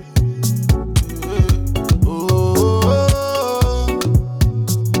spiritual.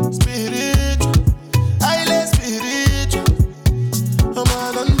 Spiritual, highly spiritual. I'm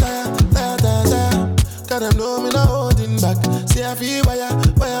all on there. Cause them know me not holding back. See I feel wire.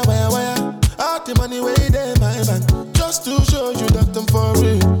 All the money way there my bank. Just to show you that I'm for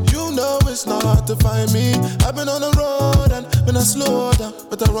real. You know it's not hard to find me. I've been on the road and when I slow down,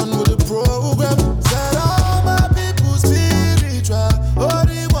 but I run with the program. Said all my people spiritual.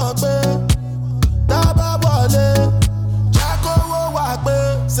 Ori wakbe, Taba wale, Jacko wo wakbe.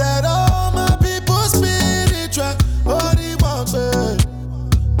 Said all my people spiritual. Ori wakbe,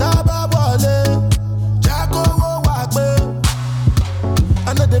 Taba wale, Jacko wo wakbe.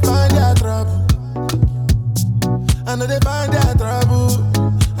 I know they find their trouble. I know they find their trouble.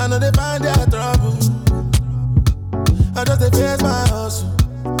 I know they find their trouble. I just they face my hustle.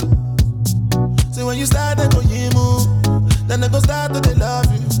 See when you start they go you move, then they go start to they love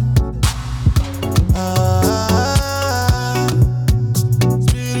you.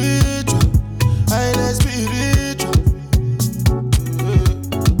 Spiritual, highly spiritual.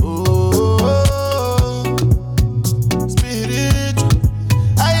 Spiritual,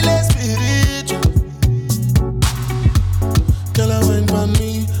 highly spiritual. Girl, I wine from me.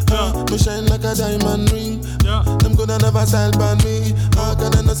 Me shine like a diamond ring. Them coulda never style by me.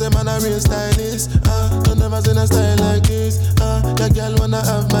 Can I not say man a real stylist? I never seen a style like this. That girl wanna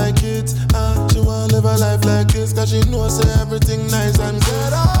have my kids. She wanna live a life like this. Cause she knows say everything nice and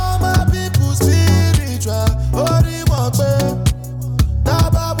good. All my people spiritual. Ori wakbe,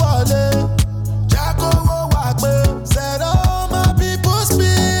 Taba wale, Jacko wo wakbe. Said all my people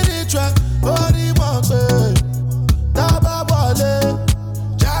spiritual. Ori wakbe, Taba wale,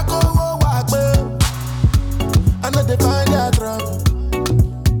 Jacko wo wakbe. I know they find their trouble.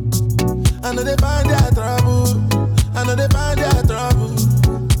 I know they find their trouble. I know they find their trouble.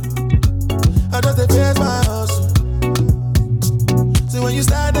 I just they face my hustle. See when you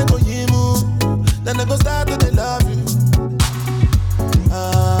start they go you move, then they go start to they love you.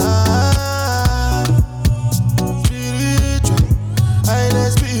 Spiritual, highly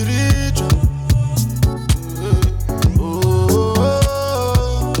spiritual.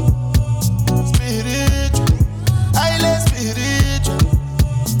 Spiritual, highly spiritual.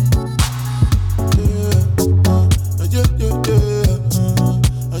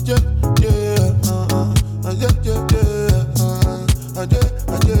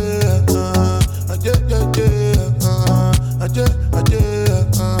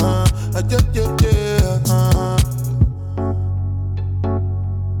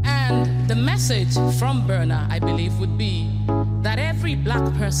 And the message from Burner, I believe, would be that every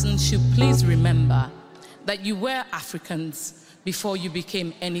black person should please remember that you were Africans before you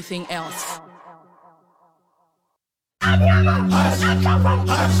became anything else. Right,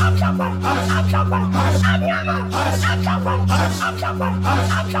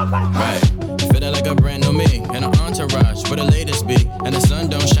 feeling like a brand new me and an entourage where the latest be, and the sun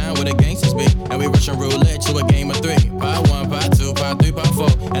don't shine where the gangsters be, and we rushing roulette to a game of three. Part 1, part 2, part 3, part 4,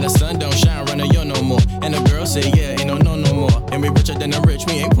 and the sun don't shine running yo no more, and the girl say yeah, ain't no more, and we richer than the rich,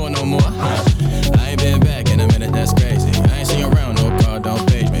 we ain't poor no more. I ain't been back in a minute, that's crazy. I ain't seen you around, no car, don't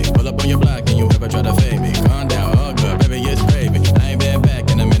page me. Pull up on your block and you ever try to fade me. Calm down, all good, baby, it's gravy. I ain't been back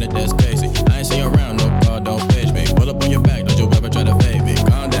in a minute, that's crazy. I ain't seen you around, no car, don't page me. Pull up on your back, don't you ever try to fade me.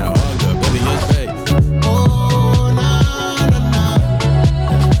 Calm down, all good, baby, it's gravy. Oh, nah, nah, nah.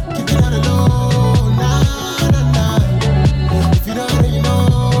 Keep it on the low, nah, nah, nah. If you don't already know,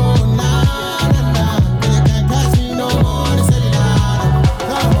 nah, nah, nah. Then you can't pass me no more, they say it loud.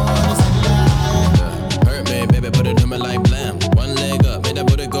 Come on, they say it loud. Hurt me, baby, put it on me like blam. One leg up, made that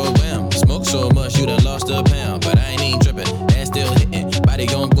booty go wham. Smoke so much, you done lost a pound. But I ain't even tripping, ass still hitting. Body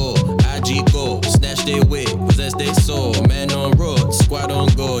gon' go, IG go. Snatch they wig, possess they soul. Man on road, squad on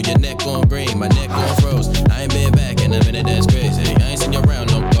go. Your neck on green, my neck on froze. I ain't been back in a minute, that's crazy. I ain't seen you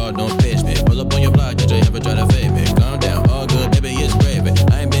around, no car, don't pitch me. Pull up on your block, did you ever try to fade me? Calm down, all good, baby, it's gravy.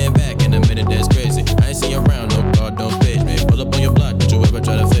 I ain't been back in a minute, that's crazy. I ain't seen you around, no car, don't pitch me. Pull up on your block, did you ever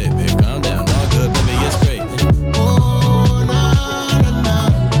try to fade me? Calm down, all good, baby, it's gravy. Oh, nah, nah, nah.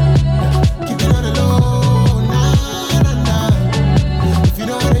 Keep it on the low, nah, nah, nah.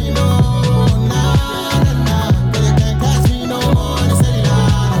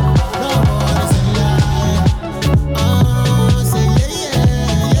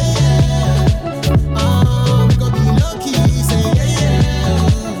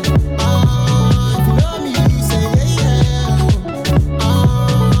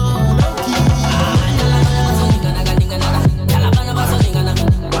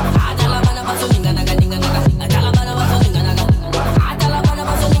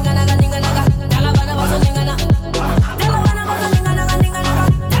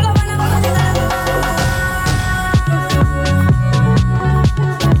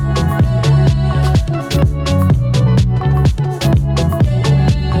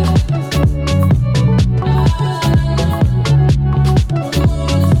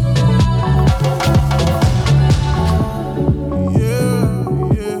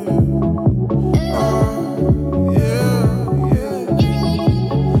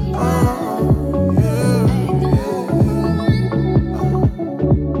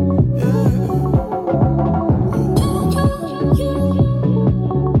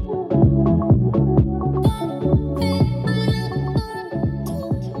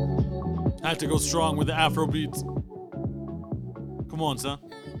 strong with the Afro beats. Come on, son.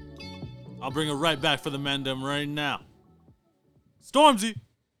 I'll bring it right back for the Mandem right now. Stormzy.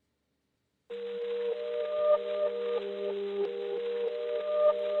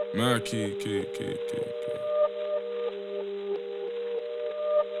 Murky.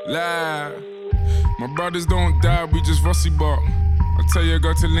 Lie. My brothers don't die, we just rusty bark. I tell your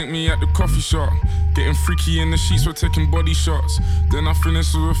girl to link me at the coffee shop. Getting freaky in the sheets, we're taking body shots. Then I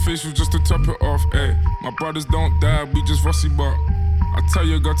finish with a facial just to top it off. Ay, my brothers don't die, we just rusty bark. I tell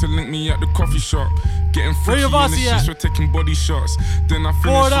your girl to link me at the coffee shop. Getting freaky in the sheets, we're taking body shots. Then I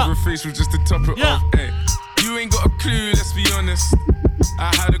finish with a facial just to top it off. Ay, you ain't got a clue, let's be honest.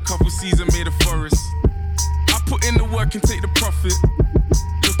 I had a couple seasons made a forest. I put in the work and take the profit.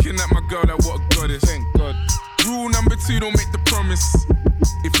 Looking at my girl like what a goddess. Thank God. Rule number 2, don't make the promise.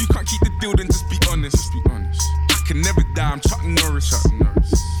 If you can't keep the deal, then just be honest. I can never die, I'm Chuck Norris.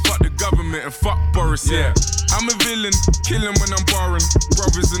 Fuck the government and fuck Boris, yeah. I'm a villain, killing when I'm barring.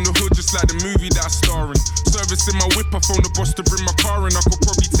 Brothers in the hood, just like the movie that I'm starring. Servicing my whip, I phone the boss to bring my car in. I could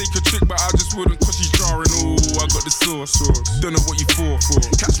probably take a chick, but I just wouldn't cause she's jarring. Ooh, I got the sauce. Don't know what you for.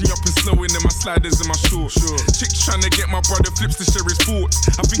 Catch me up and slowing in my sliders and my shorts. Chick's trying to get my brother flips to share his thoughts.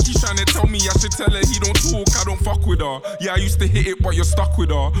 I think he's trying to tell me I should tell her he don't talk, I don't fuck with her. Yeah, I used to hit it, but you're stuck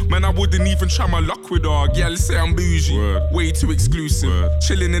with her. Man, I wouldn't even try my luck with her. Yeah, let's say I'm bougie. Way too exclusive.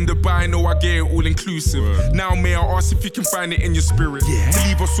 Chilling in Dubai, know I get it all inclusive. Now may I ask if you can find it in your spirit? To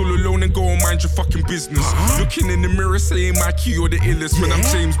leave us all alone and go and mind your fucking business. Looking in the mirror saying my key or the illest. When I'm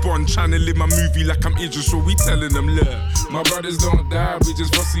James Bond trying to live my movie like I'm Idris. So we telling them, look, my brothers don't die, we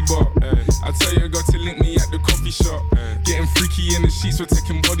just rusty bop. I tell you, got to link me at the coffee shop. Getting freaky in the sheets, we're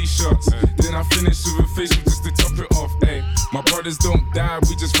taking body shots. Then I finish with a facial just to top it off. My brothers don't die,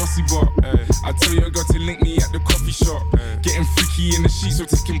 we just rusty bop. I tell you, got to link me at the coffee shop. Getting freaky in the sheets, we're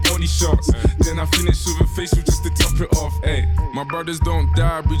taking body shots. Then I finish with a facial just to top it off. My brothers don't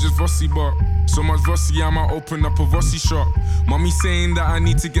die, we just rusty bop. So much rusty, I might open up a rusty shop. Mommy saying that I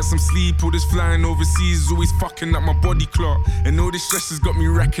need to get some sleep. All this flying overseas is always fucking up my body clock. And all this stress has got me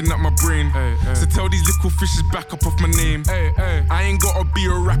racking up my brain. So tell these little fishes back up off my name. I ain't gotta be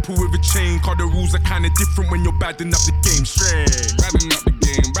a rapper with a chain, cause the rules are kinda different when you're badding up the game. Straight badding up the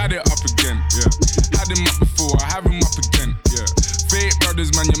game, bad it up again. Had him up before, I have him up again. Fake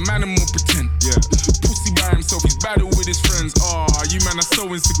brothers, man, your man and more pretend. Pussy by himself, he's battle with his friends. You man are so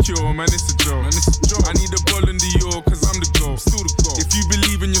insecure, man, it's a joke. I need a ball in the York, cause I'm the goal. Still the goal. If you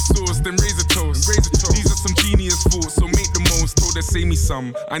believe in your source, then raise a toast. These are some genius thoughts, so make the most. Told her, say me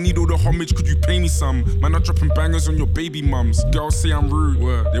some. I need all the homage, could you pay me some? Man, I'm dropping bangers on your baby mums. Girls say I'm rude,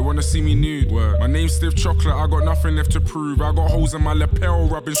 they wanna see me nude. My name's Stiff Chocolate, I got nothing left to prove. I got holes in my lapel,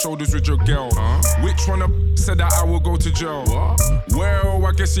 rubbing shoulders with your girl. Which one of said that I will go to jail? Well,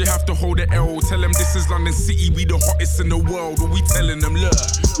 I guess you have to hold the L. Tell them this is London City, we the hottest in the world. But we telling them, look,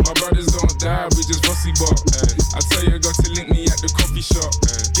 my brothers don't die, we just rusty bop. I tell you, got to link me at the coffee shop.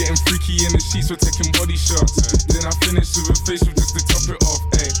 Getting freaky in the sheets, we're taking body shots. Then I finish with a facial just to top it off.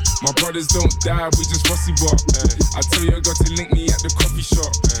 My brothers don't die, we just rusty bop. I tell you, got to link me at the coffee shop.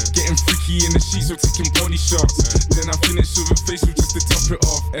 Getting freaky in the sheets, we're taking body shots. Then I finish with a facial just to top it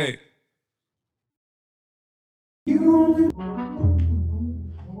off. You only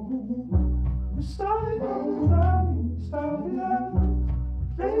started out.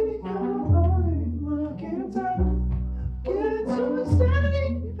 Baby, I'm only when I can't tell. Get too excited,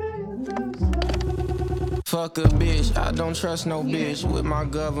 Fuck a bitch, I don't trust no bitch with my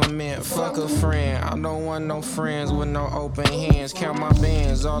government. Fuck a friend, I don't want no friends with no open hands. Count my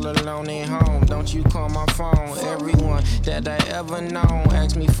bands, all alone at home. Don't you call my phone. Everyone that I ever known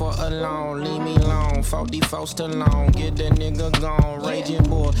ask me for a loan. Leave me alone, 44 Stallone. Get that nigga gone, raging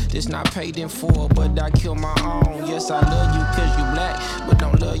boy. This not paid in full, but I kill my own. Yes, I love you cause you black, but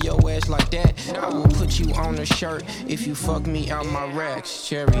don't love your ass like that. I will put you on a shirt if you fuck me out my racks.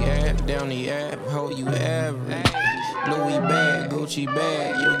 Cherry app, down the app, hold you average. Louis bag, Gucci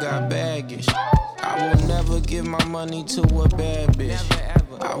bag, you got baggage. I will never give my money to a bad bitch.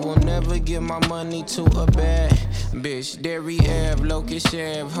 I will never give my money to a bad bitch. Derry Ave, Locust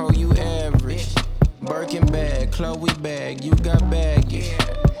Ave, ho, you average. Birkin bag, Chloe bag, you got baggage.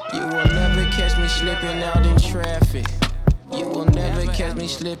 You will never catch me slipping out in traffic. You will never catch me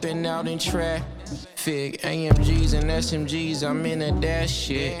slipping out in traffic. AMGs and SMGs, I'm in a dash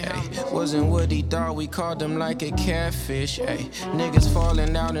shit. Ay. Wasn't what he thought, we called him like a catfish. Ay. Niggas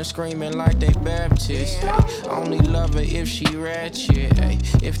falling out and screaming like they Baptist. Ay. Only love her if she ratchet. Ay.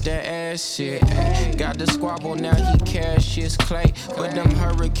 If that ass shit. Ay. Got the squabble, now he cash his clay. But them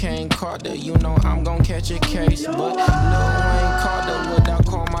Hurricane Carter, you know I'm gon' catch a case. But Lil Wayne Carter, what I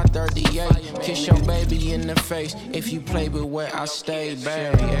call my 38. Kiss your baby in the face if you play with where I stay.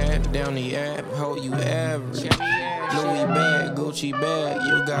 Bag, down the app, hold you average. Louis bag, Gucci bag,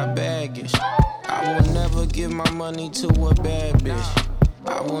 you got baggage. I will never give my money to a bad bitch.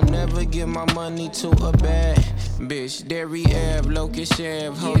 I will never give my money to a bad bitch. Derry Ave, Locust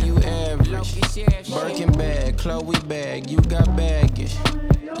Ave, how you average. Birkin bag, Chloe bag, you got baggage.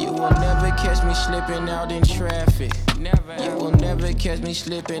 You will never catch me slipping out in traffic. You will never catch me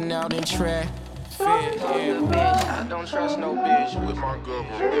slipping out in traffic. Yeah, bitch, I don't trust no bitch with my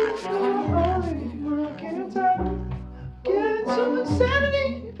Get to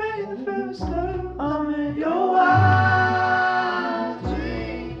insanity, pay the first love. I'm in your wild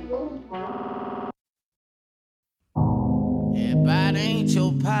dream. Everybody ain't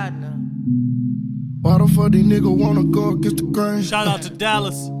your partner. Why the fuck these niggas wanna go against the grain? Shout out to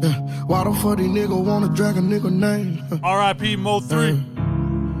Dallas. Yeah. Why the fuck these niggas wanna drag a nigga name? R.I.P. Mo 3.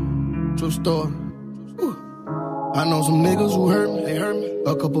 True story. I know some niggas who hurt me, they hurt me.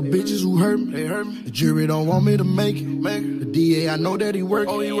 A couple bitches who hurt me, they hurt me. The jury don't want me to make it. The DA, I know that he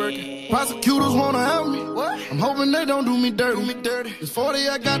working. Oh, he working. Prosecutors wanna help me. What? I'm hoping they don't do me dirty. It's 40,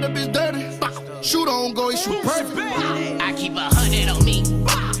 I got the bitch dirty. Shoot on go, he shoot perfect. I keep 100 on me.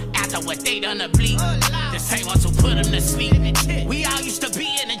 After what they done to bleed. The same ones who put them to sleep. We all used to be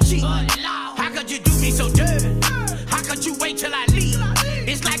in a G. How could you do me so dirty? How could you wait till I leave?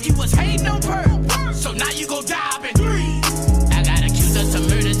 It's like you was hating on purpose. So now you go die up and breathe. I got accused of some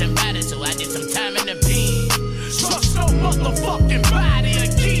murders and violence, so I did some time in the pen. Trust no motherfucking body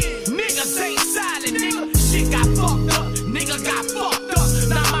again. Niggas ain't silent, nigga. Shit got fucked up. Nigga got fucked up.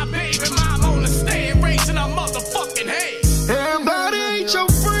 Now my baby mom on the stand raising her motherfucking head. Everybody ain't your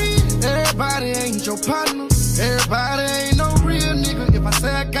friend. Everybody ain't your partner. Everybody ain't no real nigga. If I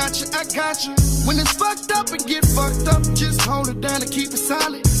say I got you, I got you. When it's fucked up and get fucked up, just hold it down and keep it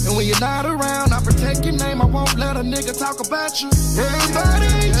solid. And when you're not around, I protect your name. I won't let a nigga talk about you. Everybody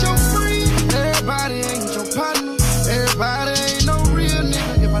ain't your friend. Everybody ain't your partner. Everybody ain't no real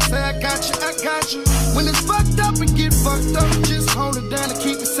nigga. If I say I got you, I got you. When it's fucked up and get fucked up, just hold it down and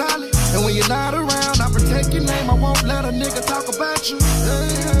keep it solid. And when you're not around, I protect your name. I won't let a nigga talk about you.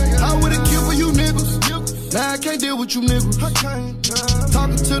 I would've killed for you niggas. Now I can't deal with you niggas.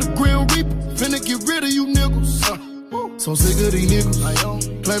 Talking to the Grim Reaper, finna get rid of you niggas. So sick of these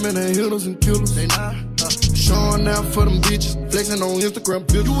niggas, claiming they hitters and killers. They not showing out for them bitches, flexing on Instagram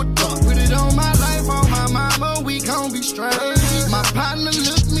pictures. You a duck, put it on my life, on my mama, we gon' be straight. My partner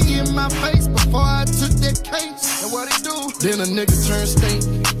looked me in my face before I took that case. And what he do? Then a nigga turn state,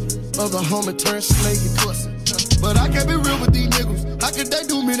 other homie turn slave. But I can't be real with these niggas. How could they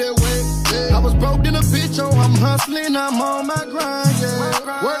do me that way? I was broke in a bitch, oh, I'm hustling, I'm on my grind,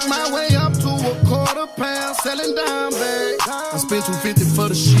 yeah. Work my way up to a quarter pound, selling dime bags. I spent $250 for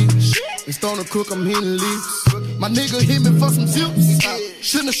the shit. It's starting to cook, I'm hitting leaves. My nigga hit me for some tips.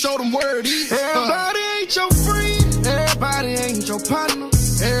 Shouldn't have showed him where it is. Everybody ain't your friend. Everybody ain't your partner.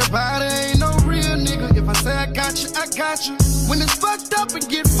 Everybody ain't no real nigga. If I say I got you, I got you. When it's fucked up and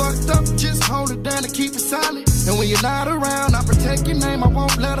get fucked up, just hold it down and keep it solid. And when you're not around, I protect your name. I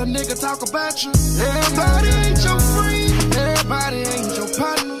won't let a nigga talk about you. Everybody ain't your friend. Everybody ain't your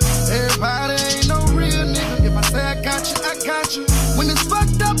partner. Everybody ain't no real nigga. If I say I got you, I got you. When it's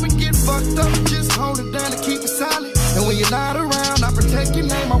fucked up and get fucked up, just hold it down and keep it solid. And when you're not around, I protect your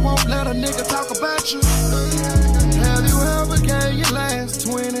name. I won't let a nigga talk about you. Have you ever gave your last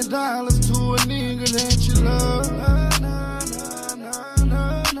 $20 to a nigga that you love?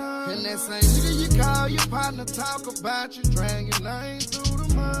 And that same nigga you call your partner talk about you, drag your name through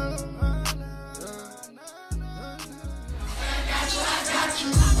the mud. I got you.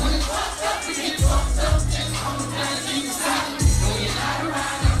 When it's fucked up, we get fucked up. Just hold it down and keep it solid. When you're not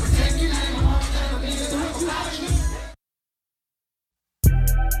around, I protect your name. I won't let a nigga talk about you.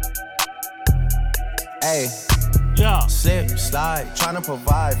 Hey, yeah. Slip, slide, tryna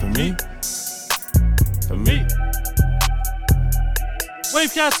provide for me. For me.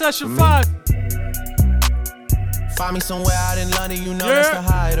 Wavecast Session 5. Find me somewhere out in London, you know that's the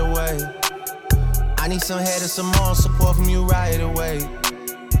hideaway. I need some head and some more support from you right away.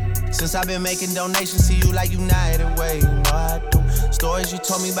 Since I've been making donations to you like United Way, you know I do. Stories you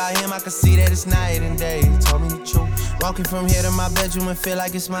told me about him, I can see that it's night and day. You told me the truth. Walking from here to my bedroom and feel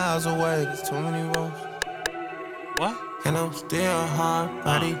like it's miles away. There's too many roads. What? And I'm still hard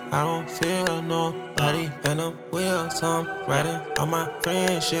body, I don't feel nobody. And I'm with some riding on my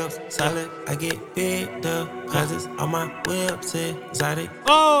friendships. Solid, I get big deposits on my whips, exotic.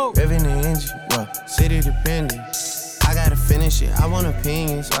 Oh! Revving the engine, city dependent. I gotta finish it, I want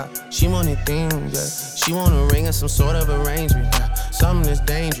opinions. She wanted things, She want a ring or some sort of arrangement. Something that's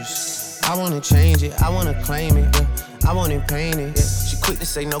dangerous. I wanna change it, I wanna claim it, yeah. I want it painted, yeah. She quick to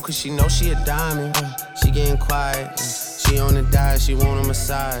say no cause she know she a diamond, yeah. She getting quiet, yeah. She on the diet, she want a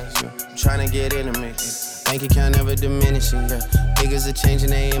massage, yeah. I'm tryna get intimate, yeah. Bank account never diminishing, yeah. Niggas are changing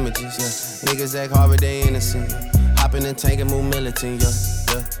their images, yeah. Niggas act hard but they innocent, yeah. Hop in the tank and move militant,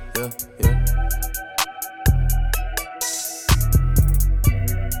 yeah.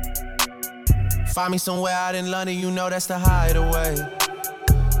 Find me somewhere out in London, you know that's the hideaway.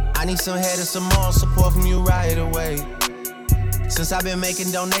 I need some head and some more support from you right away. Since I've been making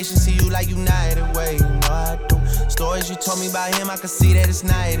donations to you like United Way, you know I do. Stories you told me about him, I can see that it's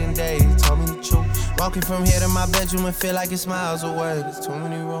night and day. You told me the truth. Walking from here to my bedroom and feel like it's miles away. There's too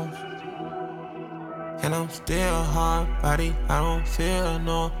many rooms. And I'm still hard body, I don't feel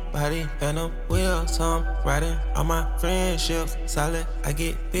nobody. And I'm wheels, I'm riding on my friendships solid. I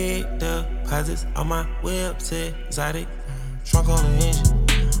get big deposits on my whips, exotic. Trunk on the engine,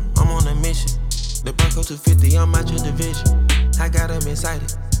 I'm on a mission. The Bronco 250, I'm out your division. I got them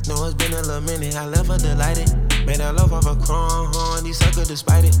excited. Know it's been a little minute, I left her delighted. Made her love off a chrome, these suckers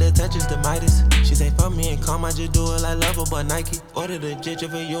despite it. The touch is the Midas. She say, fuck me and calm, I just do it like Lover, but Nike. Order the jet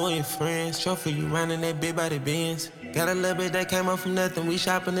for you and your friends. Trophy you running that big body Benz. Got a little bit that came up from nothing. We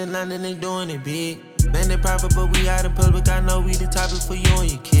shopping in London and doing it big. Man, they private, but we out in public. I know we the topic for you and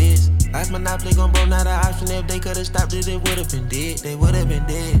your kids. Life Monopoly gon' blow, not an option. If they could've stopped it, it would've been dead. They would've been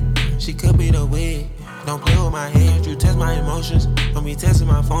dead. She could be the wig. Don't play with my head, you test my emotions. Don't be testing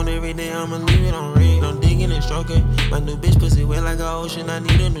my phone every day, I'ma leave it on red. Don't digging and stroking. My new bitch pussy wet like an ocean, I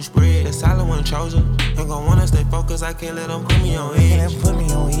need a new spread. The solid one chosen. Don't gon' wanna stay focused, I can't let them put me on edge. Put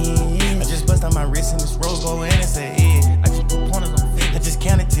me on edge. I just bust on my wrist and this rose go in and say, yeah. I just put pointers on feds. I just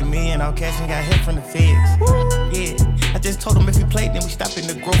counted to me and all cash and got hit from the feds. Yeah. I just told them if we played, then we stop in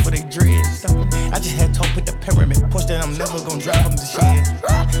the growth of they dreads. I just had to put the pyramid push that I'm never gonna drive them to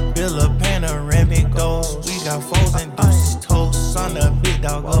shed. Build a panoramic doors. We got foes and deuces toast. On the big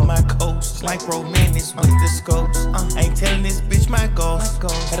dog of my coast. Like romantics with the scopes. Ain't telling this bitch my ghost.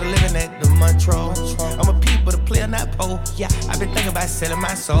 Had a living at the Montreux. I'm a peep but a player, not pole. Yeah, I've been thinking about selling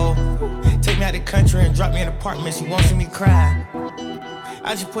my soul. Take me out the country and drop me in an apartment. She won't see me cry.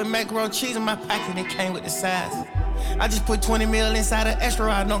 I just put macaroni cheese in my pocket and it came with the size. I just put 20 mil inside an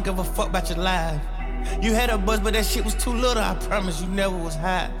extra. I don't give a fuck about your life. You had a buzz, but that shit was too little. I promise you never was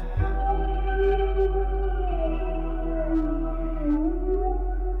high.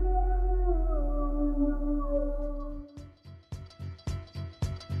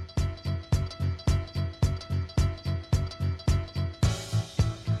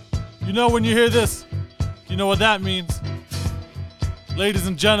 You know when you hear this, you know what that means. Ladies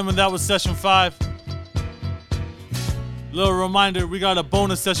and gentlemen, that was session 5. Little reminder, we got a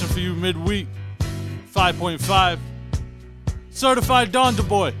bonus session for you midweek. 5.5. Certified Donda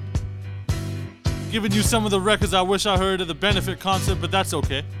Boy. Giving you some of the records I wish I heard at the benefit concert, but that's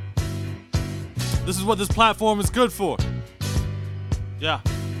okay. This is what this platform is good for. Yeah.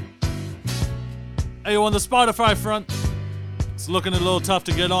 Hey, on the Spotify front, it's looking a little tough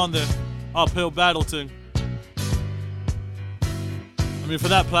to get on there. Uphill battle thing. I mean, for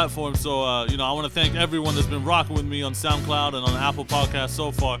that platform, so, I want to thank everyone that's been rocking with me on SoundCloud and on Apple Podcasts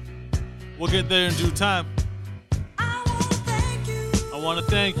so far. We'll get there in due time. I want to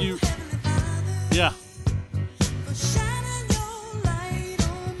thank you. Yeah.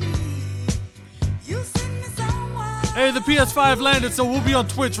 Hey, the PS5 landed, so we'll be on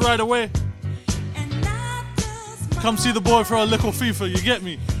Twitch right away. Come see the boy for a little FIFA, you get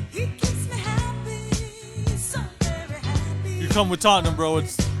me? You come with Tottenham, bro,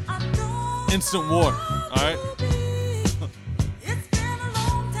 it's instant war, alright?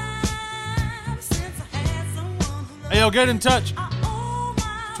 Hey, yo, get in touch.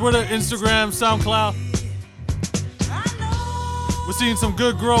 Twitter, Instagram, SoundCloud. We're seeing some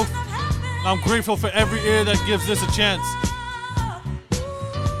good growth. I'm grateful for every ear that gives this a chance.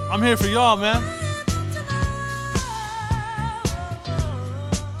 I'm here for y'all, man.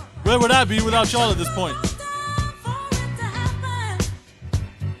 Where would I be without y'all at this point?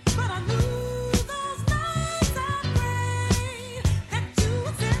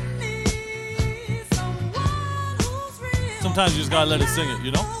 Sometimes you just gotta let it sing it,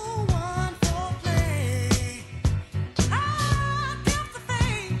 you know?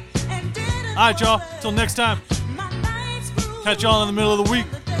 Alright, y'all. Till next time. Catch y'all in the middle of the week.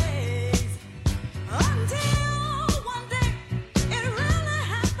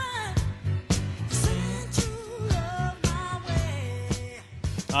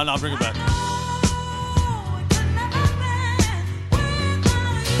 No, bring it back.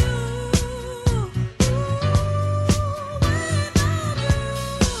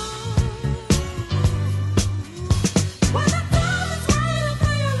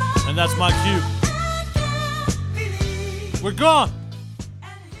 And that's my cue. We're gone.